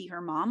to just be her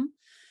mom.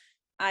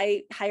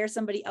 I hire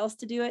somebody else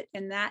to do it,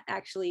 and that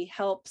actually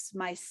helps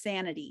my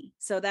sanity.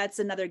 So that's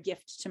another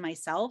gift to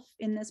myself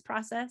in this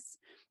process,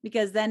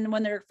 because then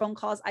when there are phone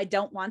calls I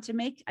don't want to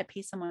make, I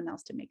pay someone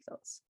else to make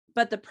those.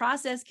 But the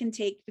process can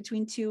take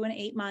between 2 and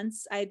 8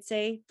 months, I'd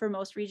say, for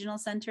most regional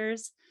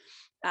centers.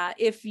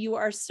 If you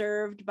are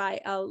served by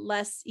a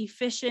less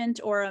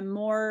efficient or a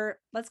more,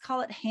 let's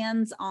call it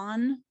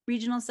hands-on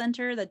regional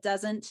center that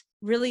doesn't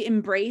really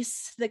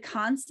embrace the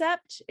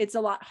concept, it's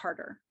a lot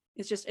harder.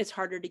 It's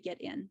harder to get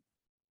in.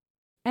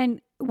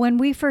 And when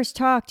we first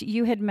talked,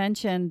 you had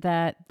mentioned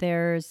that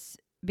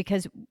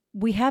because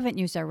we haven't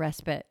used our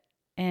respite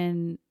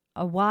in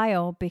a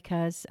while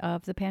because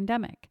of the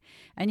pandemic.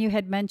 And you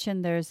had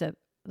mentioned there's a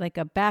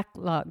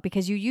backlog,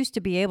 because you used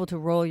to be able to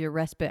roll your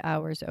respite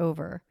hours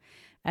over,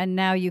 and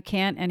now you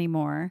can't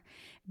anymore.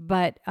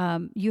 But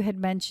you had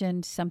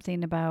mentioned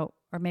something about,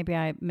 or maybe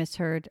I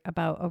misheard,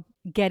 about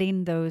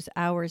getting those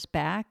hours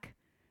back.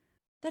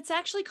 That's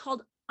actually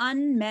called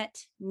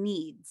unmet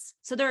needs.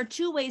 So there are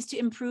 2 ways to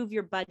improve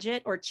your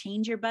budget or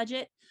change your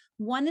budget.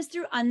 One is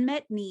through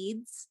unmet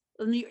needs,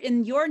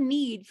 and your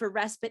need for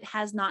respite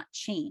has not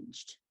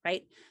changed,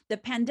 right? The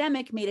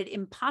pandemic made it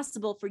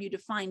impossible for you to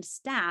find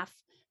staff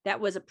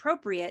that was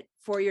appropriate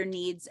for your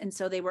needs, and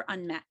so they were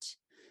unmet.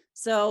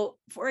 So,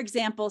 for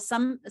example,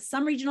 some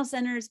regional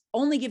centers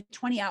only give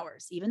 20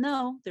 hours, even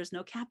though there's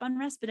no cap on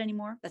respite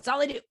anymore. That's all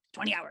they do,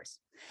 20 hours.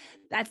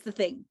 That's the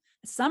thing.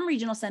 Some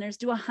regional centers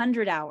do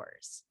 100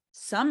 hours.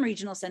 Some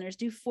regional centers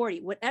do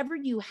 40. Whatever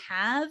you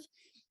have,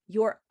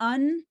 your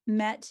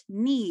unmet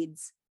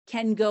needs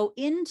can go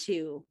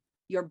into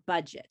your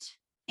budget.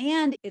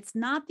 And it's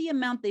not the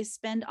amount they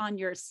spend on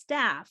your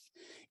staff,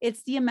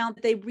 it's the amount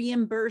that they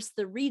reimburse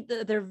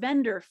their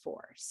vendor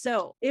for.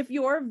 So if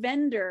your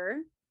vendor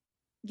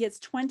gets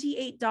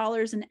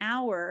 $28 an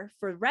hour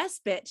for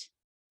respite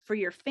for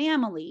your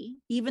family,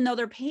 even though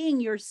they're paying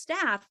your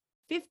staff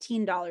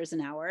 $15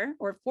 an hour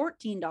or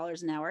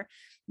 $14 an hour,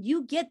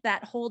 you get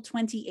that whole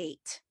 28.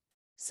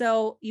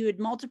 So you would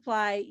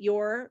multiply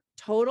your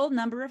total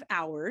number of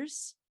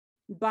hours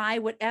by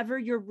whatever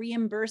your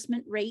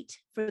reimbursement rate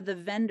for the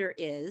vendor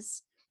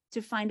is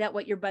to find out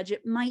what your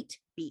budget might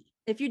be.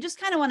 If you just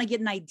kind of want to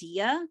get an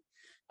idea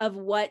of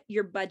what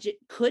your budget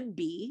could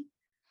be,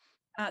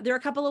 there are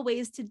a couple of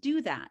ways to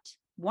do that.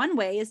 One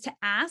way is to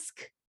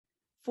ask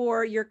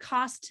for your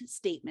cost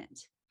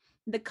statement.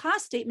 The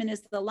cost statement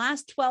is the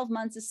last 12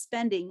 months of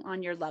spending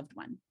on your loved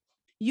one.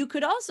 You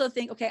could also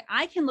think, okay,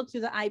 I can look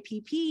through the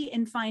IPP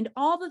and find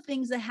all the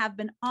things that have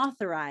been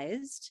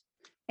authorized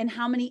and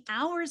how many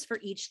hours for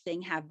each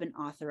thing have been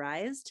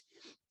authorized,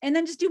 and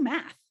then just do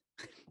math.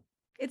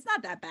 It's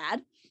not that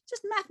bad,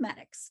 just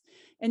mathematics,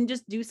 and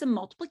just do some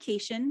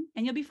multiplication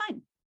and you'll be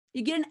fine.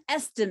 You get an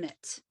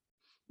estimate.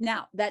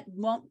 Now, that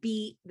won't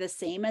be the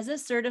same as a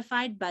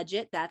certified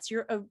budget. That's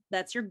your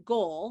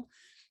goal.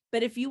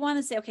 But if you want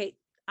to say, okay,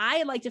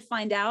 I like to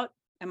find out,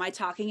 am I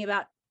talking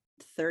about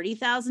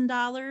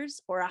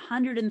 $30,000 or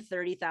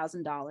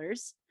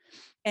 $130,000?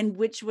 And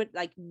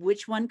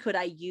which one could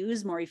I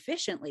use more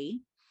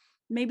efficiently?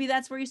 Maybe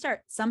that's where you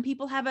start. Some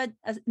people have an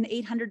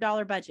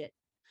 $800 budget.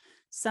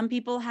 Some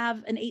people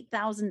have an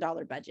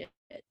 $8,000 budget,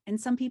 and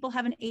some people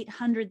have an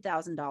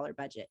 $800,000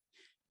 budget.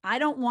 I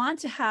don't want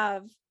to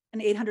have an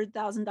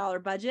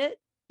 $800,000 budget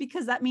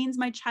because that means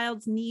my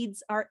child's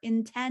needs are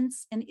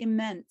intense and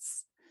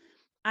immense.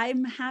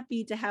 I'm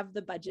happy to have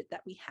the budget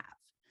that we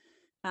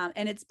have.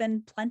 And it's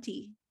been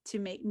plenty to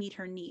meet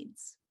her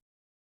needs.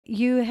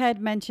 You had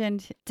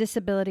mentioned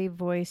Disability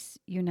Voice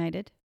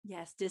United.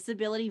 Yes,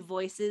 Disability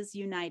Voices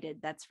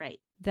United. That's right.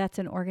 That's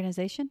an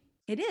organization?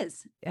 It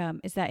is.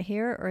 Is that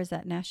here or is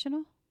that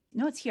national?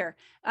 No, it's here.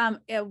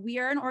 We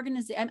are an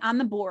organization. I'm on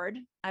the board.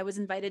 I was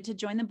invited to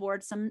join the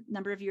board some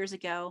number of years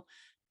ago.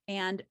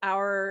 And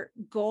our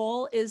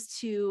goal is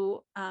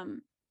to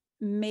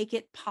make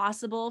it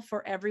possible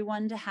for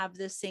everyone to have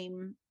the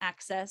same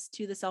access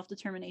to the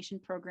self-determination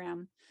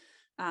program,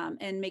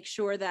 and make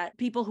sure that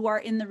people who are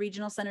in the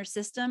regional center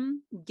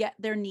system get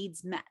their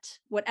needs met,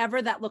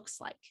 whatever that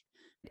looks like.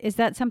 Is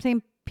that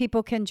something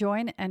people can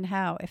join and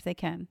how, if they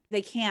can?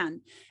 They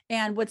can.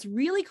 And what's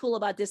really cool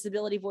about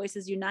Disability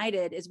Voices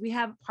United is we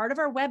have part of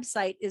our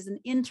website is an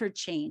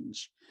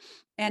interchange.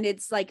 And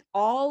it's like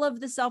all of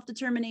the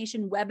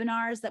self-determination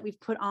webinars that we've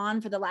put on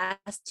for the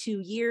last 2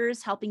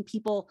 years, helping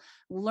people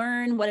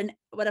learn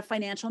what a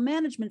financial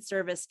management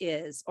service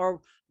is,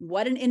 or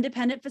what an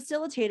independent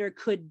facilitator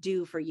could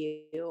do for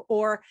you,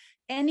 or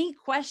any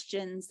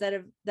questions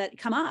that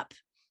come up.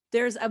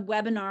 There's a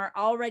webinar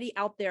already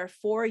out there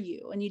for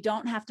you, and you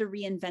don't have to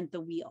reinvent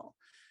the wheel.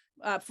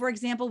 For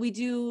example, we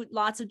do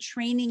lots of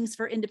trainings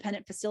for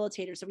independent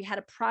facilitators. So we had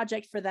a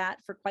project for that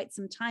for quite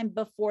some time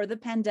before the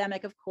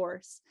pandemic, of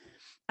course.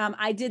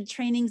 I did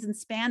trainings in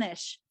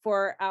Spanish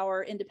for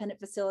our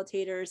independent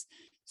facilitators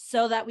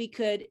so that we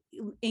could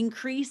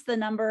increase the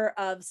number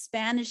of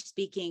Spanish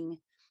speaking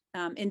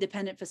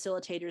independent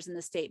facilitators in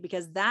the state,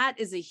 because that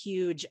is a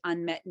huge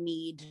unmet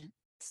need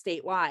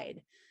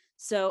statewide.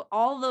 So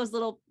all those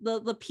little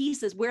the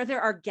pieces where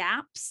there are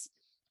gaps,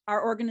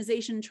 our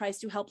organization tries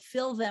to help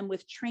fill them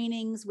with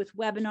trainings, with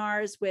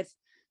webinars, with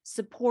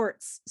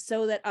supports,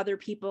 so that other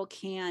people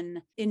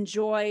can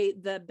enjoy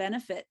the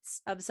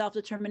benefits of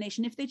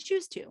self-determination if they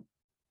choose to.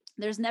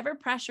 There's never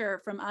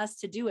pressure from us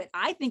to do it.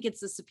 I think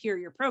it's a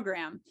superior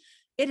program.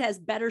 It has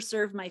better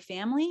served my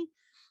family.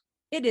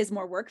 It is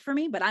more work for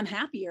me, but I'm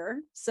happier.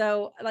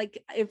 So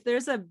like, if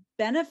there's a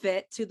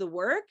benefit to the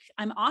work,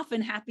 I'm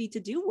often happy to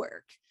do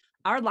work.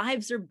 Our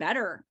lives are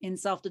better in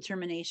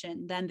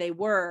self-determination than they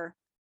were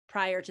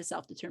prior to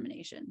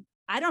self-determination.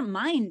 I don't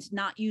mind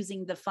not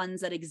using the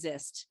funds that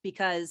exist,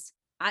 because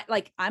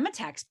I'm a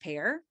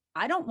taxpayer.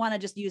 I don't want to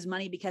just use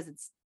money because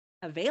it's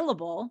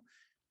available.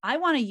 I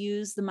want to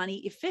use the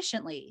money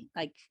efficiently.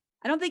 Like,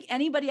 I don't think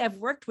anybody I've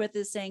worked with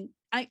is saying,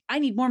 I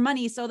need more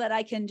money so that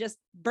I can just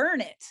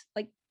burn it.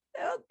 Like,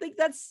 I don't think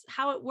that's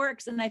how it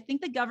works. And I think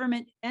the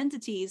government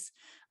entities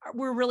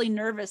were really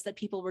nervous that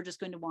people were just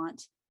going to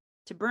want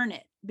to burn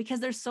it, because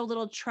there's so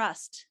little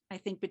trust, I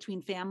think,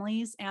 between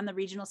families and the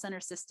regional center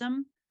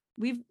system.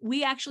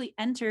 We actually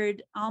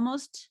entered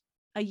almost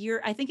a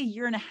year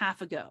and a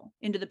half ago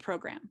into the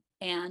program,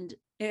 and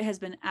it has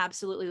been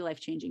absolutely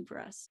life-changing for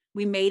us.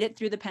 We made it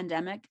through the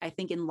pandemic, I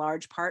think in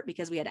large part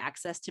because we had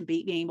access to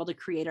being able to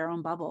create our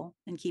own bubble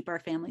and keep our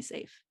family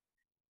safe.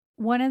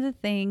 One of the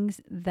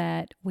things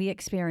that we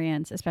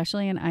experience,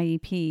 especially in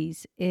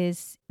IEPs,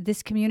 is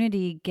this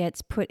community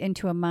gets put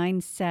into a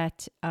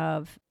mindset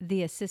of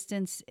the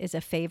assistance is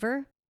a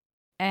favor,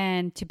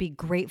 and to be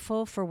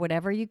grateful for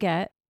whatever you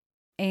get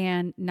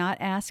and not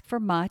ask for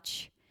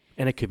much.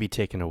 And it could be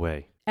taken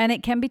away. And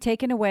it can be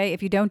taken away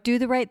if you don't do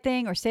the right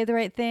thing or say the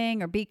right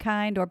thing or be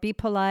kind or be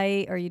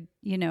polite, or you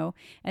know,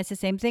 it's the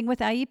same thing with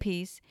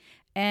IEPs.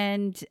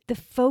 And the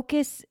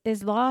focus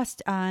is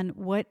lost on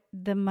what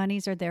the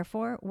monies are there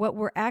for, what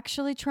we're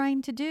actually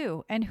trying to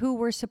do, and who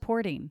we're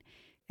supporting.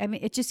 I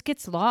mean, it just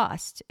gets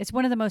lost. It's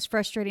one of the most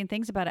frustrating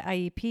things about an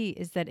IEP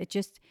is that it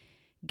just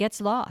gets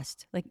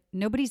lost. Like,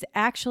 nobody's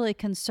actually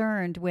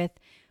concerned with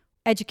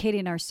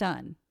educating our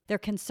son. They're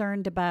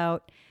concerned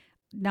about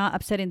not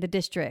upsetting the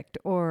district,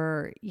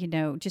 or, you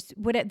know, just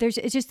what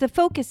it's just the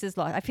focus is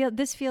lost.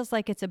 This feels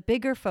like it's a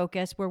bigger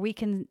focus where we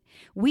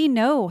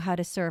know how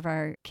to serve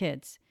our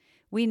kids.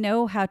 We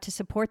know how to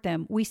support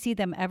them. We see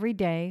them every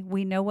day.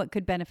 We know what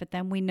could benefit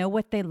them. We know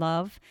what they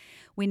love.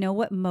 We know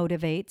what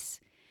motivates.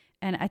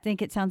 And I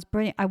think it sounds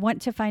brilliant. I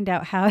want to find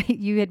out how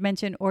you had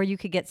mentioned, or you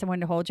could get someone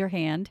to hold your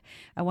hand.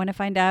 I want to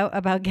find out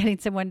about getting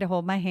someone to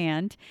hold my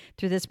hand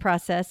through this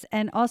process.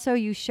 And also,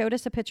 you showed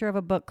us a picture of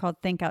a book called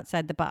Think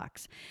Outside the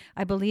Box.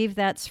 I believe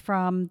that's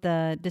from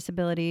the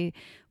Disability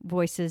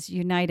Voices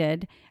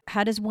United.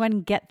 How does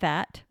one get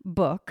that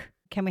book?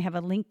 Can we have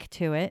a link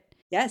to it?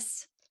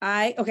 Yes.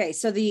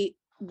 So the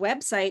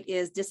website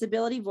is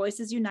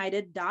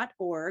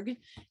disabilityvoicesunited.org,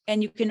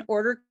 and you can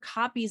order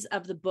copies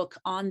of the book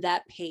on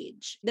that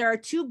page. There are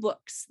 2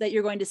 books that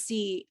you're going to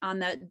see on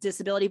the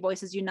Disability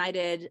Voices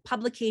United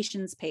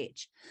publications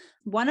page.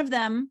 One of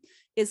them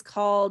is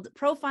called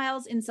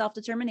Profiles in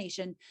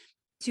Self-Determination,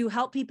 to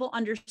help people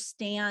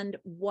understand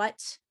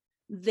what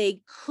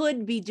they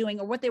could be doing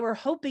or what they were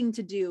hoping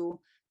to do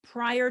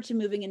prior to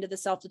moving into the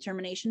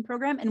self-determination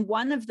program. And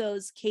one of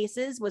those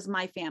cases was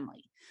my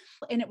family.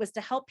 And it was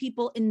to help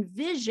people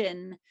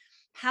envision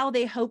how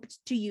they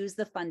hoped to use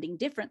the funding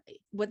differently.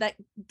 What that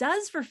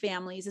does for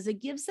families is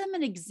it gives them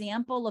an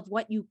example of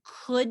what you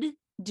could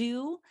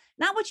do,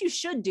 not what you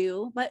should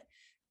do, but,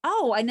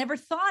 oh, I never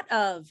thought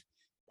of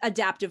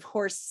adaptive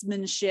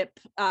horsemanship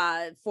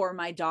for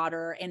my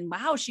daughter. And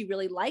wow, she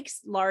really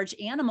likes large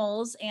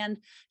animals, and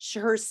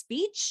her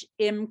speech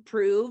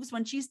improves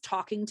when she's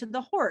talking to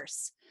the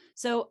horse.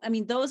 So, I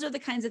mean, those are the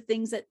kinds of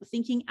things that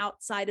thinking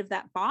outside of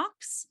that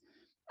box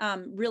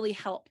really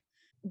help.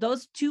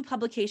 Those 2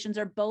 publications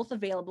are both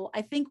available.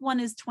 I think one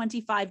is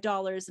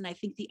 $25 and I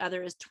think the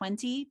other is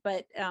 $20,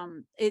 but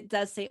it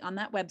does say on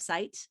that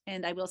website,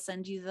 and I will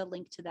send you the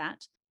link to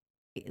that.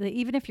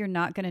 Even if you're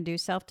not going to do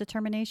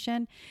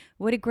self-determination,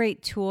 what a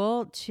great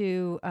tool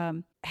to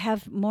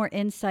have more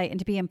insight and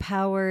to be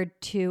empowered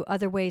to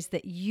other ways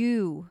that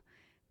you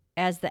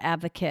as the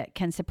advocate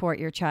can support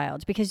your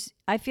child, because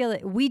I feel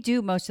that we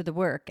do most of the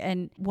work.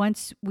 And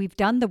once we've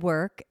done the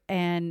work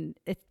and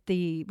if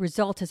the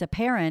result is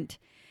apparent,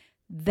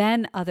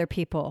 then other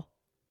people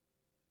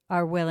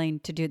are willing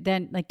to do.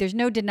 Then, like, there's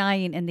no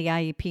denying in the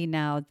IEP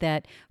now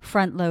that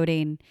front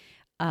loading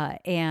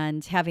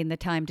and having the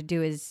time to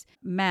do his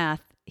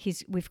math,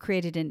 we've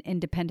created an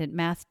independent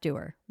math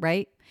doer,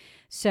 right?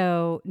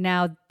 So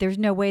now there's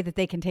no way that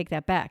they can take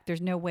that back. There's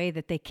no way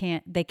that they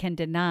can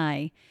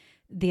deny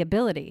the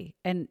ability.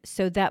 And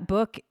so that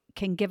book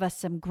can give us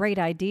some great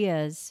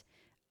ideas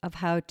of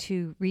how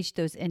to reach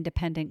those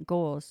independent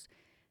goals.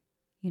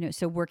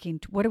 So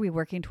what are we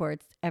working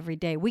towards every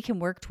day? We can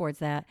work towards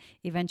that.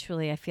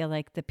 Eventually, I feel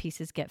like the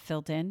pieces get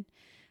filled in.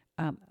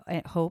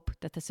 I hope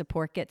that the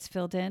support gets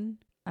filled in.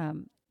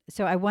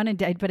 So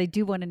but I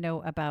do want to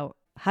know about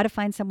how to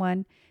find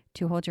someone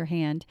to hold your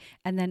hand.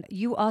 And then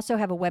you also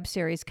have a web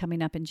series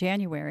coming up in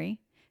January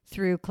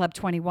through Club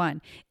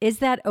 21. Is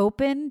that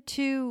open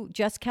to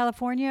just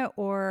California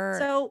or?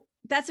 So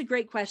that's a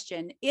great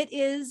question. It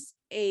is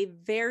a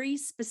very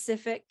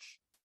specific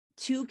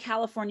to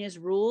California's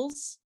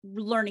rules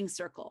learning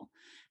circle.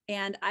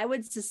 And I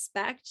would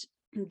suspect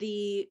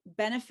the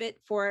benefit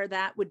for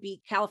that would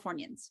be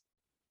Californians.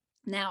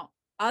 Now,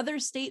 other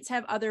states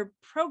have other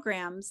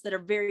programs that are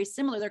very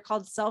similar. They're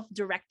called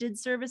self-directed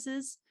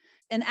services.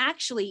 And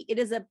actually, it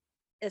is a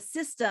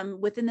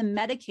system within the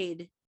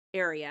Medicaid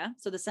area,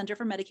 so the Center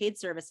for Medicaid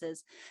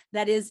Services,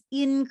 that is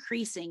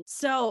increasing.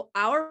 So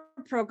our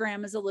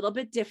program is a little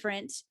bit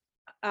different.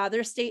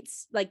 Other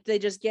states, like, they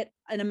just get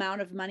an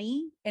amount of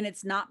money and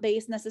it's not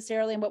based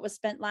necessarily on what was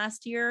spent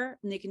last year,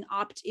 and they can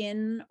opt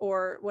in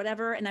or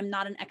whatever. And I'm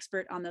not an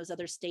expert on those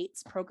other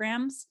states'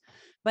 programs,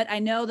 but I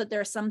know that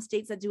there are some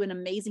states that do an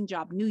amazing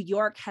job. New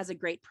York has a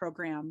great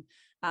program.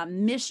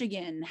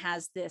 Michigan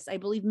has this. I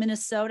believe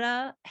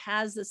Minnesota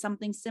has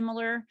something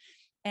similar.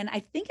 And I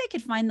think I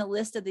could find the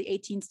list of the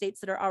 18 states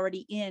that are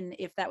already in,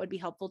 if that would be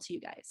helpful to you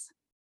guys.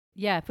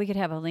 Yeah, if we could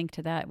have a link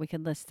to that, we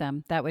could list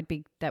them. That would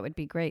be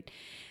great.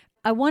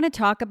 I want to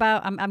talk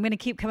about, I'm going to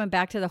keep coming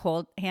back to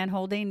the hand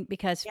holding,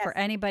 because Yes. for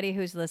anybody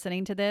who's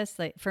listening to this,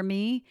 like for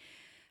me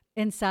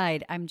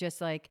inside, I'm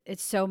just like,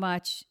 it's so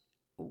much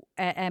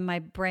and my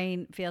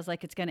brain feels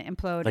like it's going to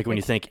implode. Like when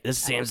you think, this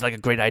seems like a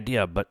great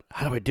idea, but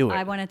how do I do it?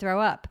 I want to throw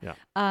up.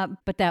 Yeah.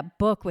 But that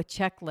book with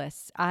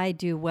checklists, I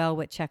do well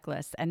with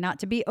checklists, and not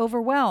to be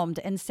overwhelmed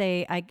and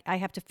say, I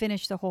have to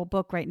finish the whole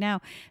book right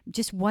now.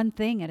 Just one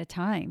thing at a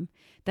time.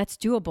 That's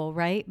doable,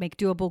 right? Make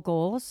doable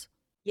goals.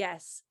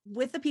 Yes.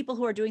 With the people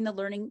who are doing the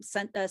learning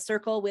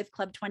circle with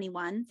Club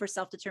 21 for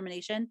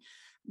self-determination,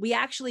 we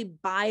actually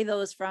buy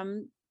those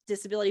from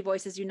Disability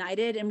Voices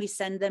United, and we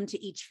send them to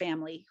each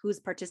family who's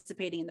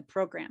participating in the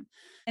program.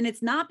 And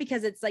it's not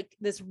because it's like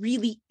this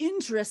really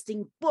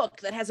interesting book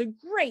that has a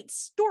great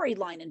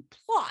storyline and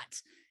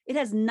plot. It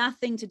has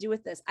nothing to do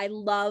with this. I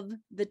love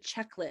the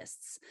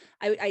checklists.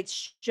 I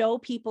show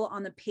people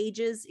on the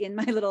pages in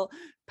my little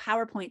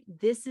PowerPoint.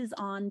 This is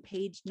on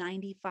page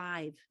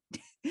 95.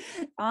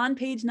 On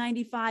page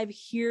 95,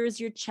 here's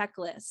your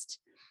checklist.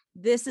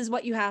 This is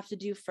what you have to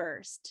do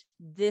first.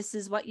 This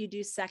is what you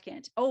do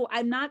second. Oh,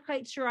 I'm not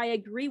quite sure I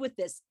agree with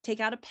this. Take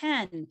out a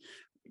pen,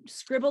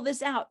 scribble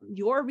this out.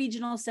 Your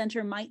regional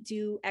center might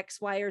do X,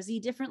 Y, or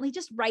Z differently.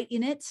 Just write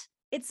in it.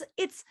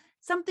 It's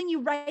something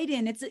you write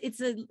in.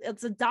 It's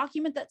a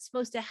document that's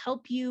supposed to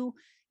help you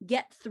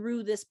get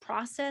through this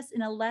process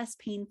in a less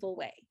painful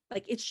way.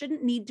 Like, it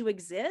shouldn't need to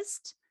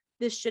exist.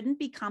 This shouldn't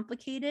be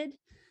complicated.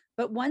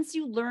 But once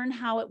you learn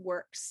how it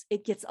works,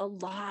 it gets a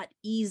lot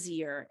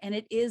easier, and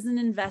it is an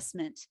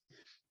investment.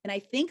 And I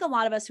think a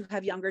lot of us who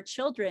have younger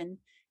children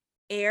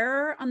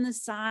err on the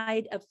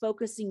side of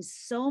focusing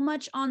so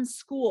much on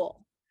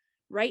school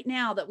right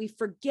now that we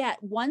forget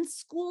once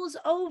school's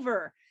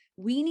over,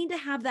 we need to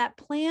have that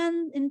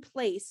plan in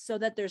place so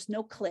that there's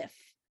no cliff.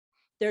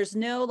 There's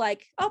no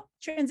like, oh,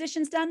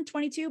 transition's done,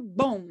 22,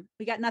 boom,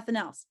 we got nothing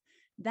else.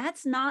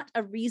 That's not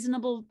a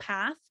reasonable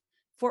path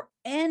for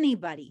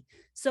anybody.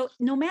 So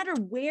no matter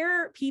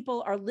where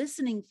people are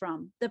listening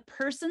from, the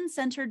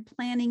person-centered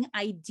planning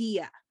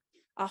idea,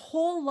 a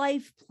whole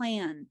life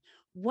plan,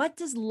 what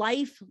does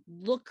life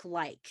look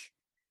like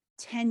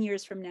 10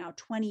 years from now,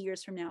 20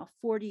 years from now,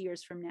 40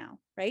 years from now,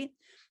 right?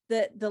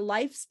 The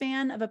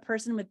lifespan of a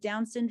person with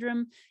Down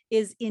syndrome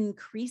is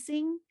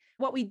increasing.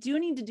 What we do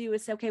need to do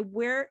is say, okay,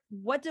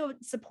 what do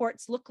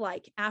supports look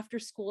like after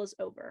school is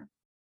over?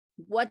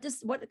 What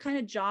kind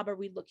of job are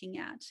we looking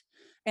at?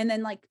 And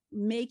then like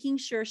making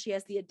sure she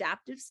has the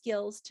adaptive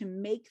skills to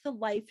make the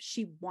life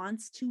she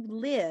wants to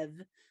live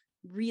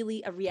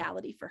really a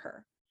reality for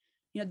her.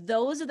 You know,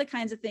 those are the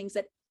kinds of things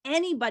that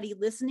anybody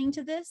listening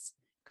to this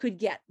could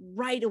get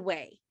right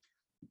away.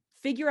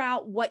 Figure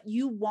out what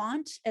you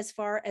want as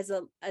far as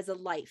a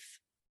life.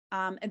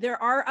 And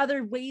there are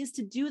other ways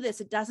to do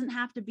this. It doesn't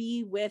have to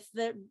be with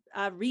the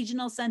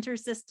regional center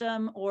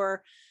system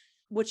or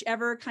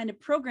whichever kind of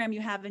program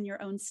you have in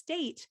your own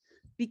state,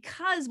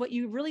 because what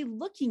you're really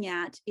looking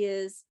at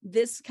is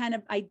this kind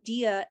of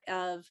idea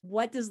of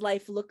what does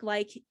life look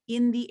like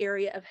in the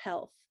area of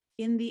health,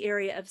 in the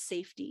area of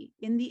safety,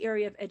 in the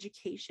area of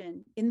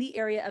education, in the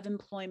area of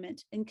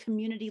employment, in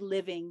community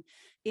living,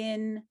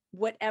 in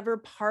whatever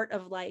part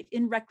of life,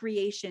 in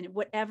recreation,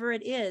 whatever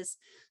it is,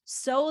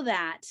 so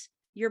that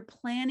you're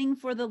planning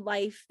for the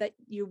life that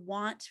you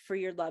want for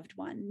your loved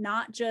one,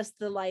 not just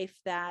the life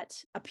that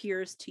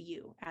appears to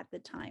you at the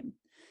time.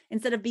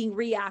 Instead of being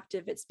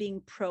reactive, it's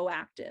being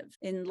proactive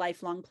in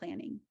lifelong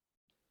planning.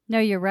 No,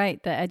 you're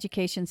right. The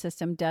education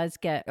system does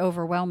get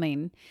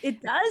overwhelming.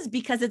 It does,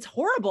 because it's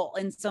horrible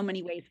in so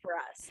many ways for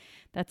us.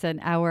 That's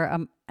an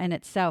hour in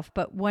itself.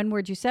 But one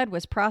word you said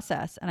was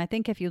process. And I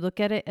think if you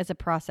look at it as a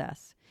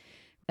process,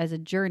 as a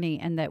journey,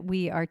 and that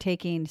we are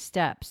taking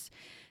steps.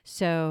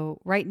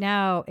 So right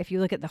now, if you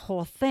look at the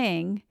whole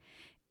thing,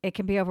 it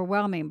can be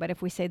overwhelming. But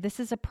if we say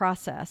this is a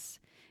process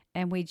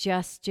and we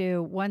just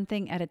do one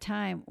thing at a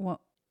time,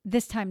 well,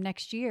 this time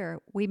next year,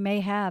 we may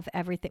have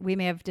everything. We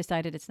may have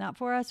decided it's not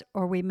for us,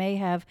 or we may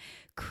have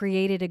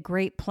created a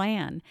great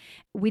plan.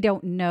 We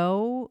don't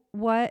know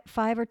what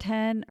 5 or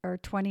 10 or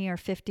 20 or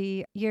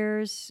 50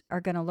 years are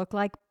going to look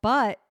like,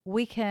 but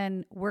we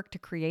can work to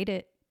create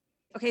it.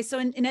 Okay, so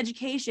in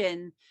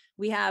education,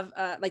 we have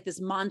like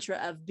this mantra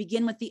of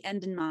begin with the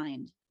end in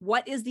mind.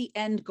 What is the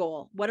end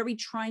goal? What are we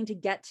trying to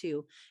get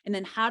to? And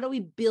then how do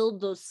we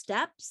build those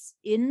steps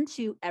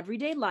into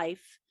everyday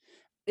life?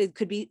 It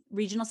could be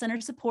regional center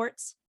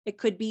supports. It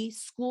could be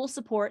school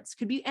supports,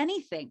 could be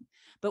anything.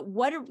 But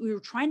we're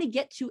trying to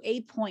get to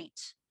a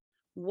point.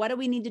 What do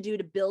we need to do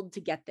to build to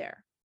get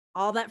there?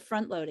 All that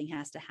front loading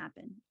has to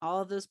happen.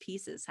 All of those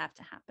pieces have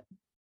to happen.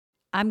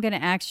 I'm going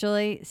to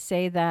actually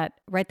say that,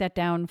 write that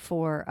down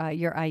for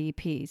your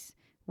IEPs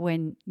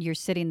when you're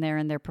sitting there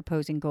and they're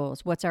proposing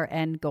goals. What's our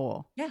end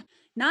goal? Yeah.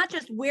 Not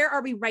just where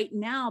are we right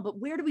now, but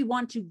where do we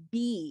want to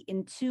be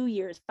in 2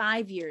 years,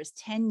 5 years,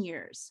 10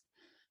 years?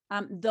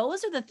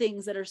 Those are the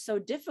things that are so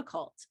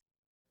difficult.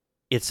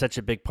 It's such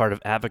a big part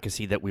of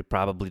advocacy that we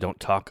probably don't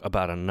talk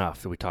about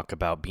enough. That we talk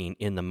about being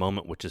in the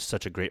moment, which is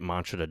such a great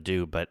mantra to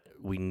do, but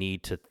we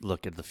need to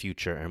look at the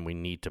future and we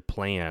need to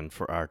plan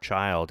for our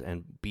child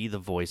and be the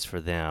voice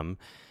for them.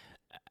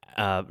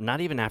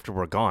 Not even after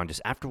we're gone,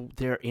 just after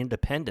they're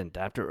independent.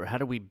 How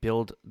do we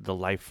build the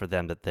life for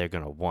them that they're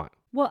going to want?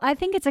 Well, I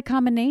think it's a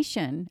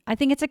combination. I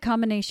think it's a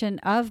combination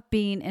of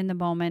being in the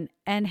moment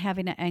and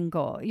having an end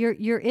goal.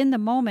 You're in the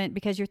moment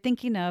because you're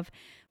thinking of,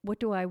 what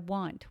do I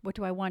want? What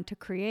do I want to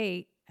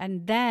create?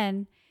 And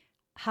then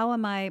how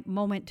am I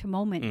moment to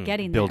moment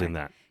getting building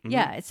there? that? Mm-hmm.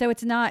 Yeah. So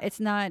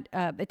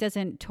it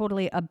doesn't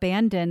totally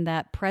abandon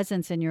that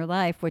presence in your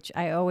life, which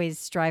I always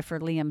strive for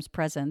Liam's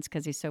presence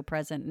because he's so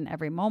present in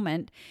every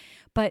moment.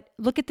 But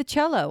look at the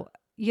cello.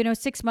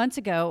 6 months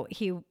ago,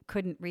 he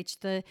couldn't reach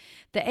the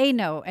A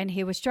note and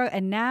he was struggling.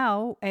 And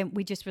now, and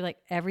we just were like,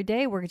 every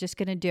day we're just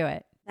going to do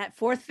it. That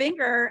fourth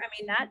finger,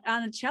 that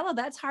on a cello,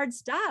 that's hard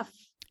stuff.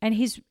 And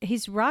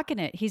he's rocking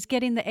it. He's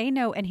getting the A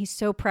note and he's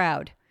so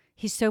proud.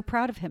 He's so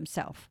proud of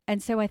himself.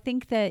 And so I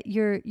think that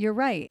you're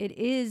right. It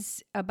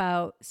is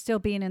about still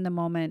being in the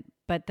moment,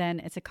 but then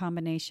it's a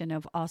combination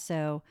of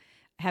also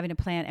having a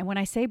plan. And when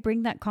I say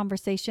bring that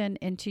conversation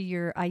into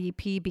your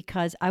IEP,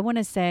 because I want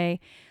to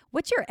say,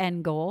 what's your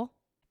end goal?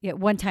 Yeah,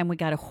 one time we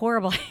got a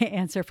horrible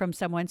answer from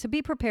someone. So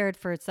be prepared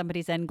for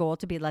somebody's end goal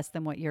to be less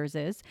than what yours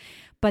is.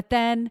 But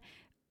then,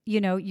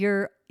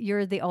 you're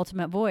the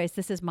ultimate voice.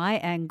 This is my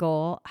end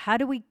goal. How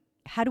do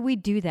we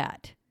do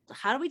that?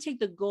 How do we take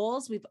the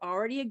goals we've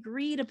already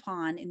agreed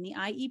upon in the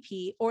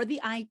IEP or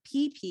the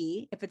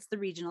IPP, if it's the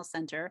regional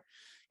center,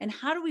 and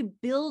how do we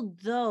build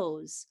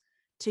those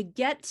to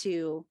get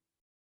to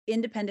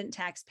independent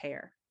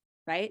taxpayer,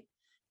 right?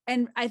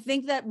 And I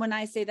think that when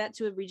I say that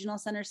to a regional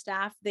center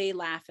staff, they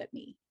laugh at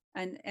me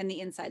and the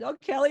inside. Oh,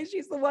 Kelly,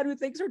 she's the one who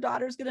thinks her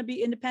daughter's going to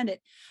be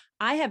independent.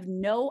 I have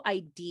no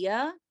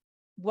idea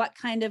what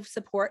kind of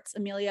supports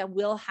Amelia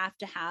will have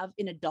to have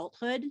in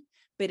adulthood.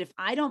 But if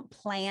I don't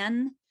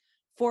plan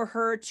for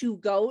her to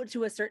go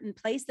to a certain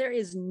place, there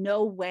is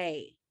no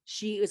way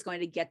she is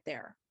going to get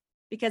there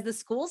because the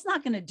school's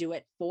not going to do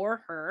it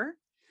for her.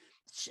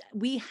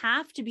 We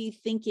have to be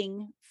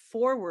thinking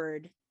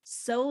forward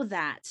so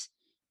that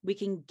we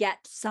can get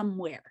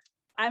somewhere.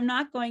 I'm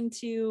not going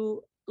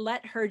to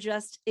let her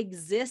just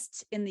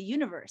exist in the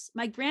universe.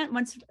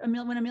 When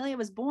Amelia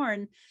was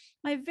born,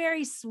 my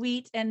very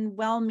sweet and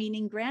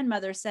well-meaning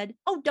grandmother said,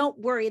 "Oh, don't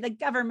worry, the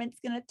government's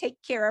going to take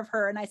care of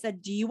her." And I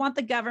said, "Do you want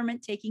the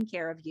government taking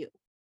care of you?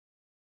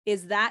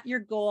 Is that your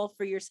goal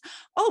for your?"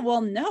 "Oh,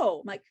 well,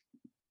 no." I'm like,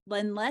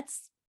 then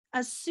let's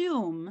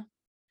assume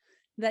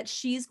that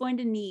she's going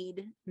to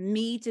need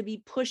me to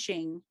be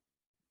pushing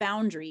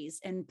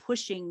boundaries and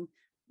pushing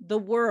the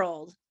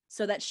world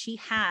so that she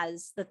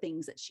has the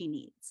things that she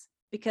needs.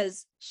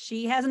 Because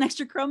she has an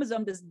extra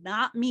chromosome does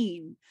not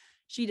mean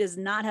she does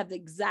not have the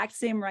exact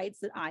same rights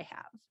that I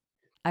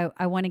have.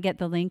 I want to get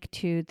the link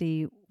to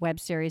the web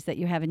series that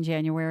you have in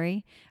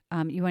January.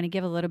 You want to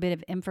give a little bit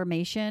of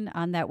information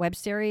on that web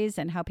series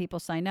and how people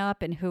sign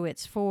up and who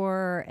it's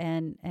for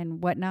and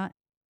whatnot?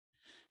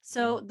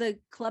 So the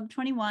Club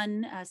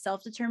 21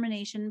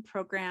 self-determination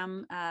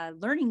program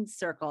learning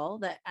circle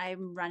that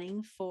I'm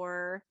running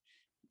for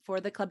for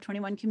the Club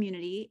 21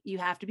 community. You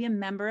have to be a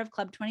member of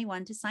Club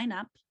 21 to sign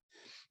up.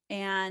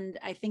 And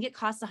I think it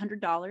costs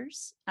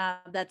 $100.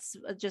 That's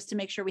just to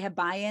make sure we have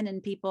buy-in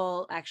and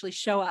people actually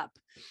show up.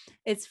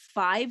 It's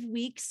 5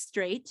 weeks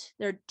straight.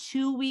 There are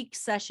 2-week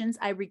sessions.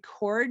 I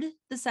record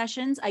the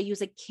sessions. I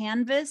use a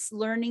Canvas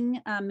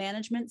learning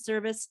management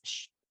service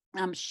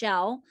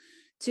shell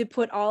to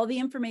put all the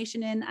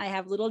information in. I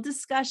have little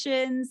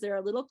discussions. There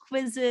are little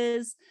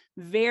quizzes.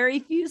 Very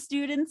few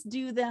students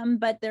do them,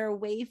 but they're a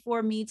way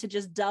for me to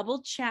just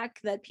double check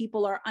that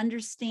people are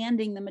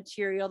understanding the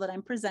material that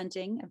I'm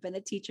presenting. I've been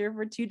a teacher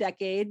for 2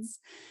 decades,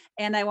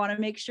 and I want to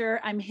make sure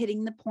I'm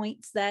hitting the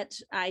points that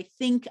I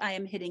think I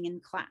am hitting in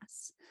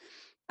class.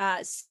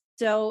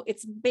 So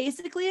it's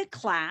basically a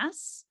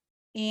class,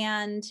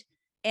 and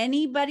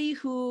anybody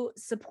who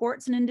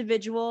supports an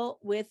individual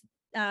with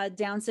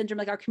Down syndrome,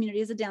 like our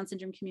community is a Down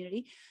syndrome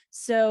community.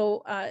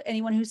 So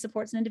anyone who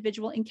supports an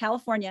individual in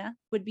California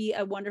would be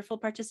a wonderful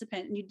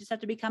participant. And you just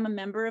have to become a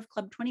member of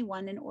Club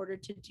 21 in order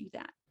to do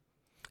that.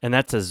 And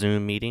that's a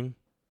Zoom meeting?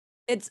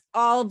 It's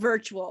all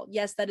virtual.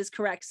 Yes, that is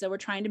correct. So we're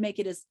trying to make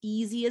it as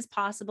easy as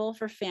possible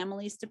for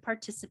families to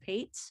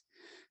participate.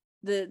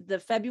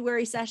 The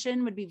February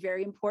session would be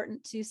very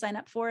important to sign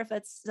up for if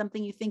that's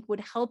something you think would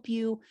help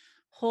you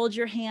hold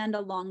your hand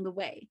along the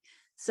way,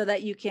 so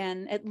that you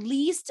can at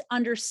least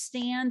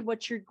understand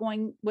what you're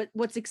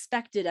what's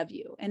expected of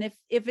you. And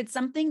if it's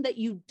something that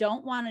you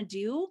don't want to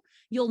do,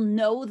 you'll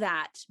know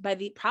that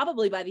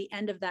probably by the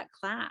end of that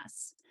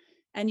class.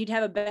 And you'd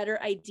have a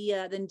better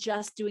idea than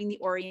just doing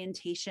the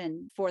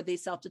orientation for the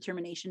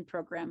self-determination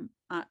program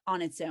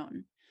on its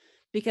own.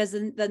 Because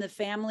then the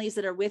families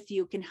that are with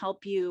you can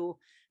help you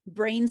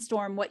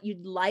brainstorm what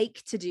you'd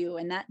like to do.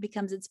 And that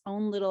becomes its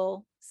own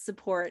little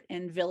support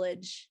and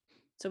village.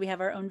 So we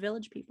have our own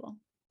village people.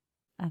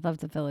 I love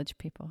the village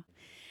people.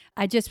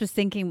 I just was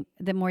thinking,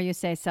 the more you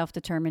say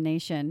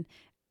self-determination,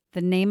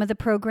 the name of the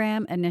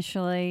program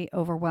initially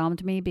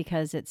overwhelmed me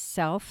because it's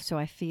self. So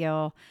I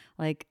feel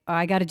like, oh,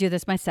 I got to do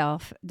this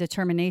myself,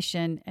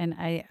 determination. And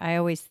I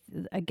always,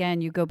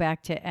 again, you go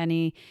back to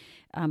any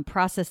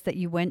process that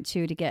you went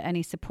to get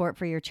any support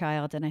for your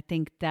child. And I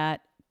think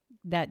that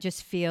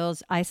just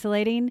feels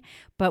isolating.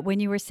 But when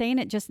you were saying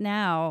it just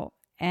now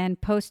and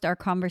post our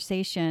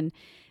conversation,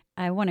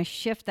 I want to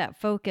shift that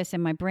focus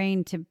in my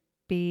brain to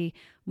be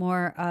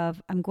more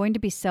of, I'm going to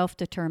be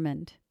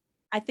self-determined.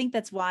 I think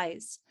that's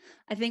wise.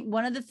 I think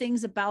one of the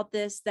things about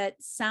this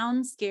that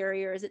sounds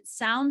scarier is it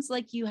sounds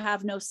like you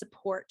have no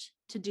support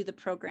to do the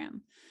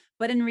program.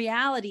 But in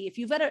reality, if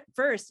you've at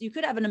first, you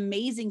could have an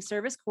amazing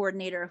service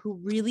coordinator who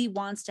really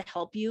wants to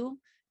help you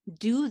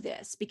do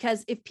this.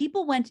 Because if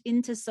people went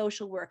into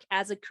social work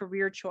as a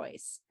career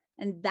choice,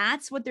 and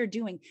that's what they're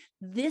doing,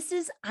 this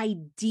is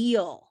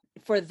ideal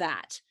for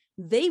that.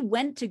 They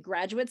went to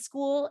graduate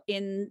school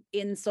in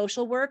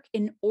social work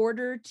in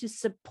order to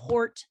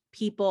support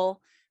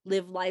people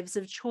live lives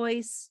of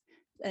choice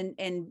and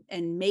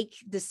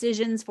make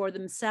decisions for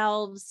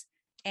themselves.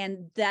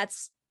 And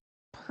that's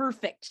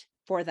perfect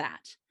for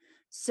that.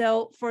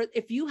 So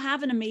if you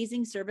have an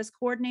amazing service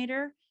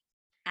coordinator,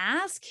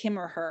 ask him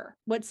or her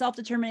what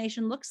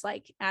self-determination looks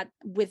like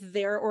with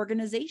their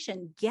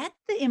organization. Get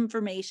the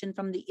information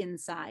from the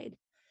inside.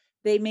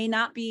 They may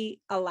not be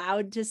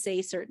allowed to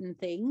say certain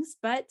things,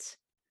 but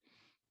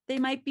they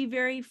might be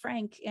very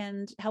frank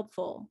and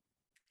helpful.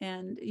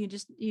 And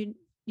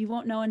you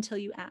won't know until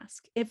you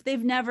ask. If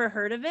they've never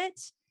heard of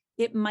it,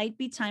 it might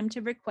be time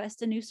to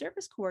request a new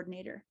service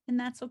coordinator, and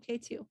that's okay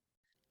too.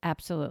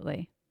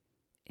 Absolutely.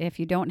 If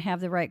you don't have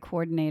the right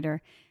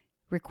coordinator,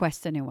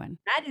 request a new one.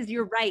 That is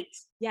your right.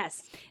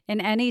 Yes.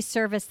 In any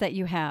service that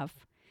you have,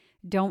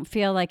 don't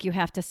feel like you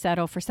have to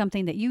settle for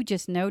something that you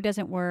just know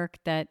doesn't work,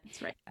 that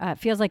That's right.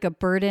 Feels like a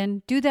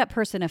burden. Do that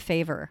person a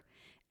favor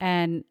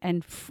and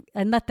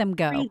let them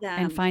go. Free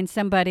them. And find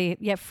somebody.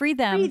 Yeah, free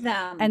them.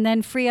 And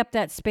then free up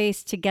that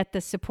space to get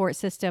the support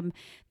system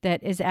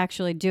that is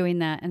actually doing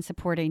that and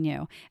supporting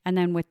you. And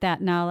then with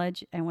that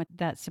knowledge and with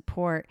that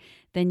support,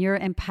 then you're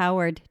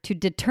empowered to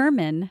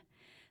determine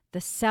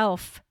the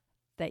self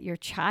that your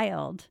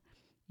child,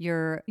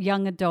 your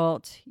young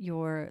adult,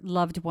 your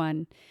loved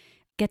one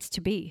gets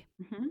to be.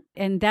 Mm-hmm.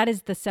 And that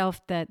is the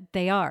self that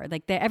they are.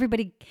 Like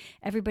everybody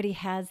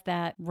has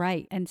that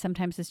right. And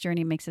sometimes this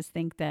journey makes us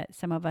think that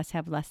some of us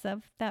have less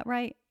of that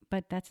right,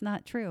 but that's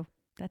not true.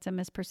 That's a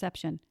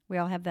misperception. We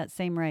all have that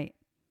same right.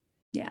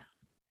 Yeah.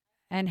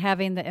 And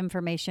having the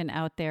information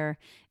out there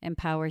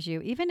empowers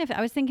you. Even if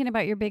I was thinking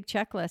about your big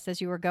checklist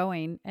as you were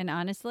going, and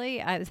honestly,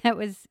 that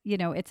was,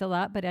 it's a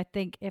lot, but I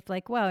think if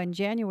in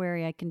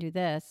January I can do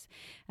this,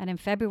 and in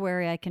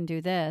February I can do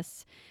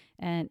this,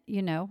 and,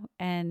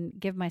 and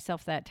give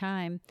myself that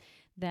time,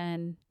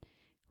 then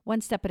one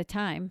step at a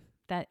time,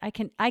 that I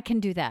can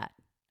do that.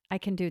 I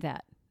can do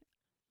that.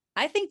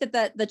 I think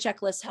that the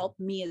checklist helped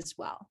me as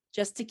well,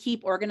 just to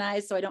keep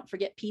organized so I don't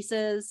forget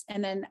pieces.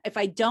 And then if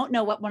I don't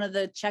know what one of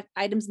the check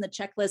items in the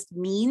checklist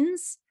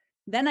means,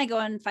 then I go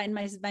and find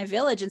my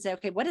village and say,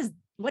 okay, what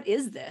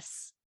is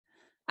this?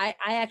 I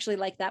actually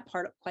like that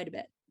part quite a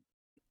bit.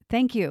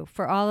 Thank you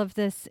for all of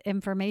this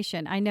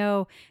information. I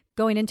know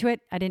going into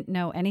it, I didn't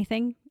know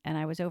anything and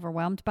I was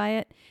overwhelmed by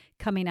it.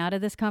 Coming out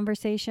of this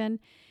conversation,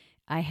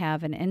 I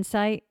have an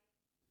insight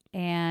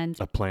and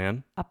A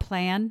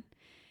plan.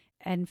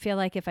 And feel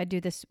like if I do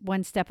this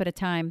one step at a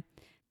time,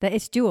 that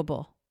it's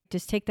doable.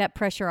 Just take that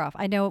pressure off.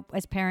 I know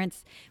as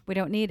parents, we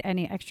don't need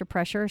any extra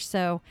pressure.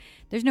 So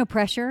there's no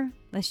pressure.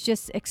 Let's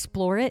just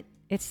explore it.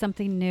 It's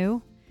something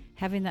new.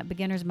 Having that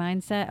beginner's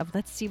mindset of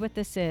let's see what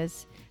this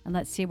is and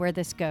let's see where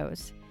this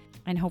goes.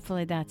 And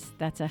hopefully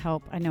that's a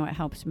help. I know it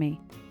helps me.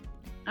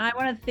 I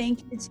want to thank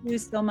you two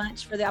so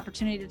much for the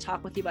opportunity to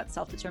talk with you about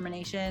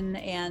self-determination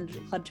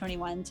and Club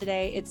 21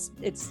 today. It's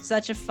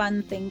such a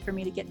fun thing for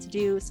me to get to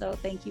do. So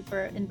thank you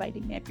for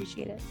inviting me. I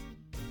appreciate it.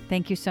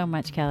 Thank you so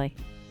much, Kelly.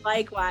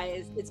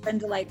 Likewise. It's been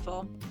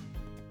delightful.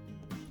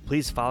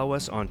 Please follow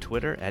us on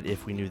Twitter at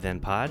If We Knew Then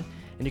Pod,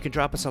 and you can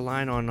drop us a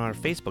line on our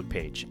Facebook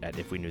page at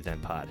If We Knew Then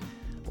Pod,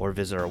 or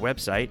visit our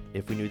website,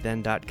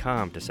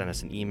 ifweknewthen.com, to send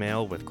us an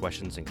email with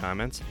questions and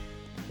comments.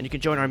 And you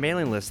can join our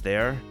mailing list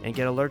there and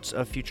get alerts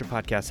of future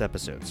podcast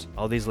episodes.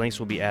 All these links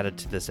will be added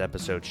to this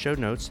episode's show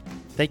notes.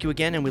 Thank you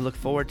again, and we look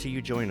forward to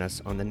you joining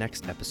us on the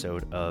next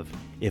episode of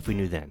If We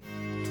Knew Then.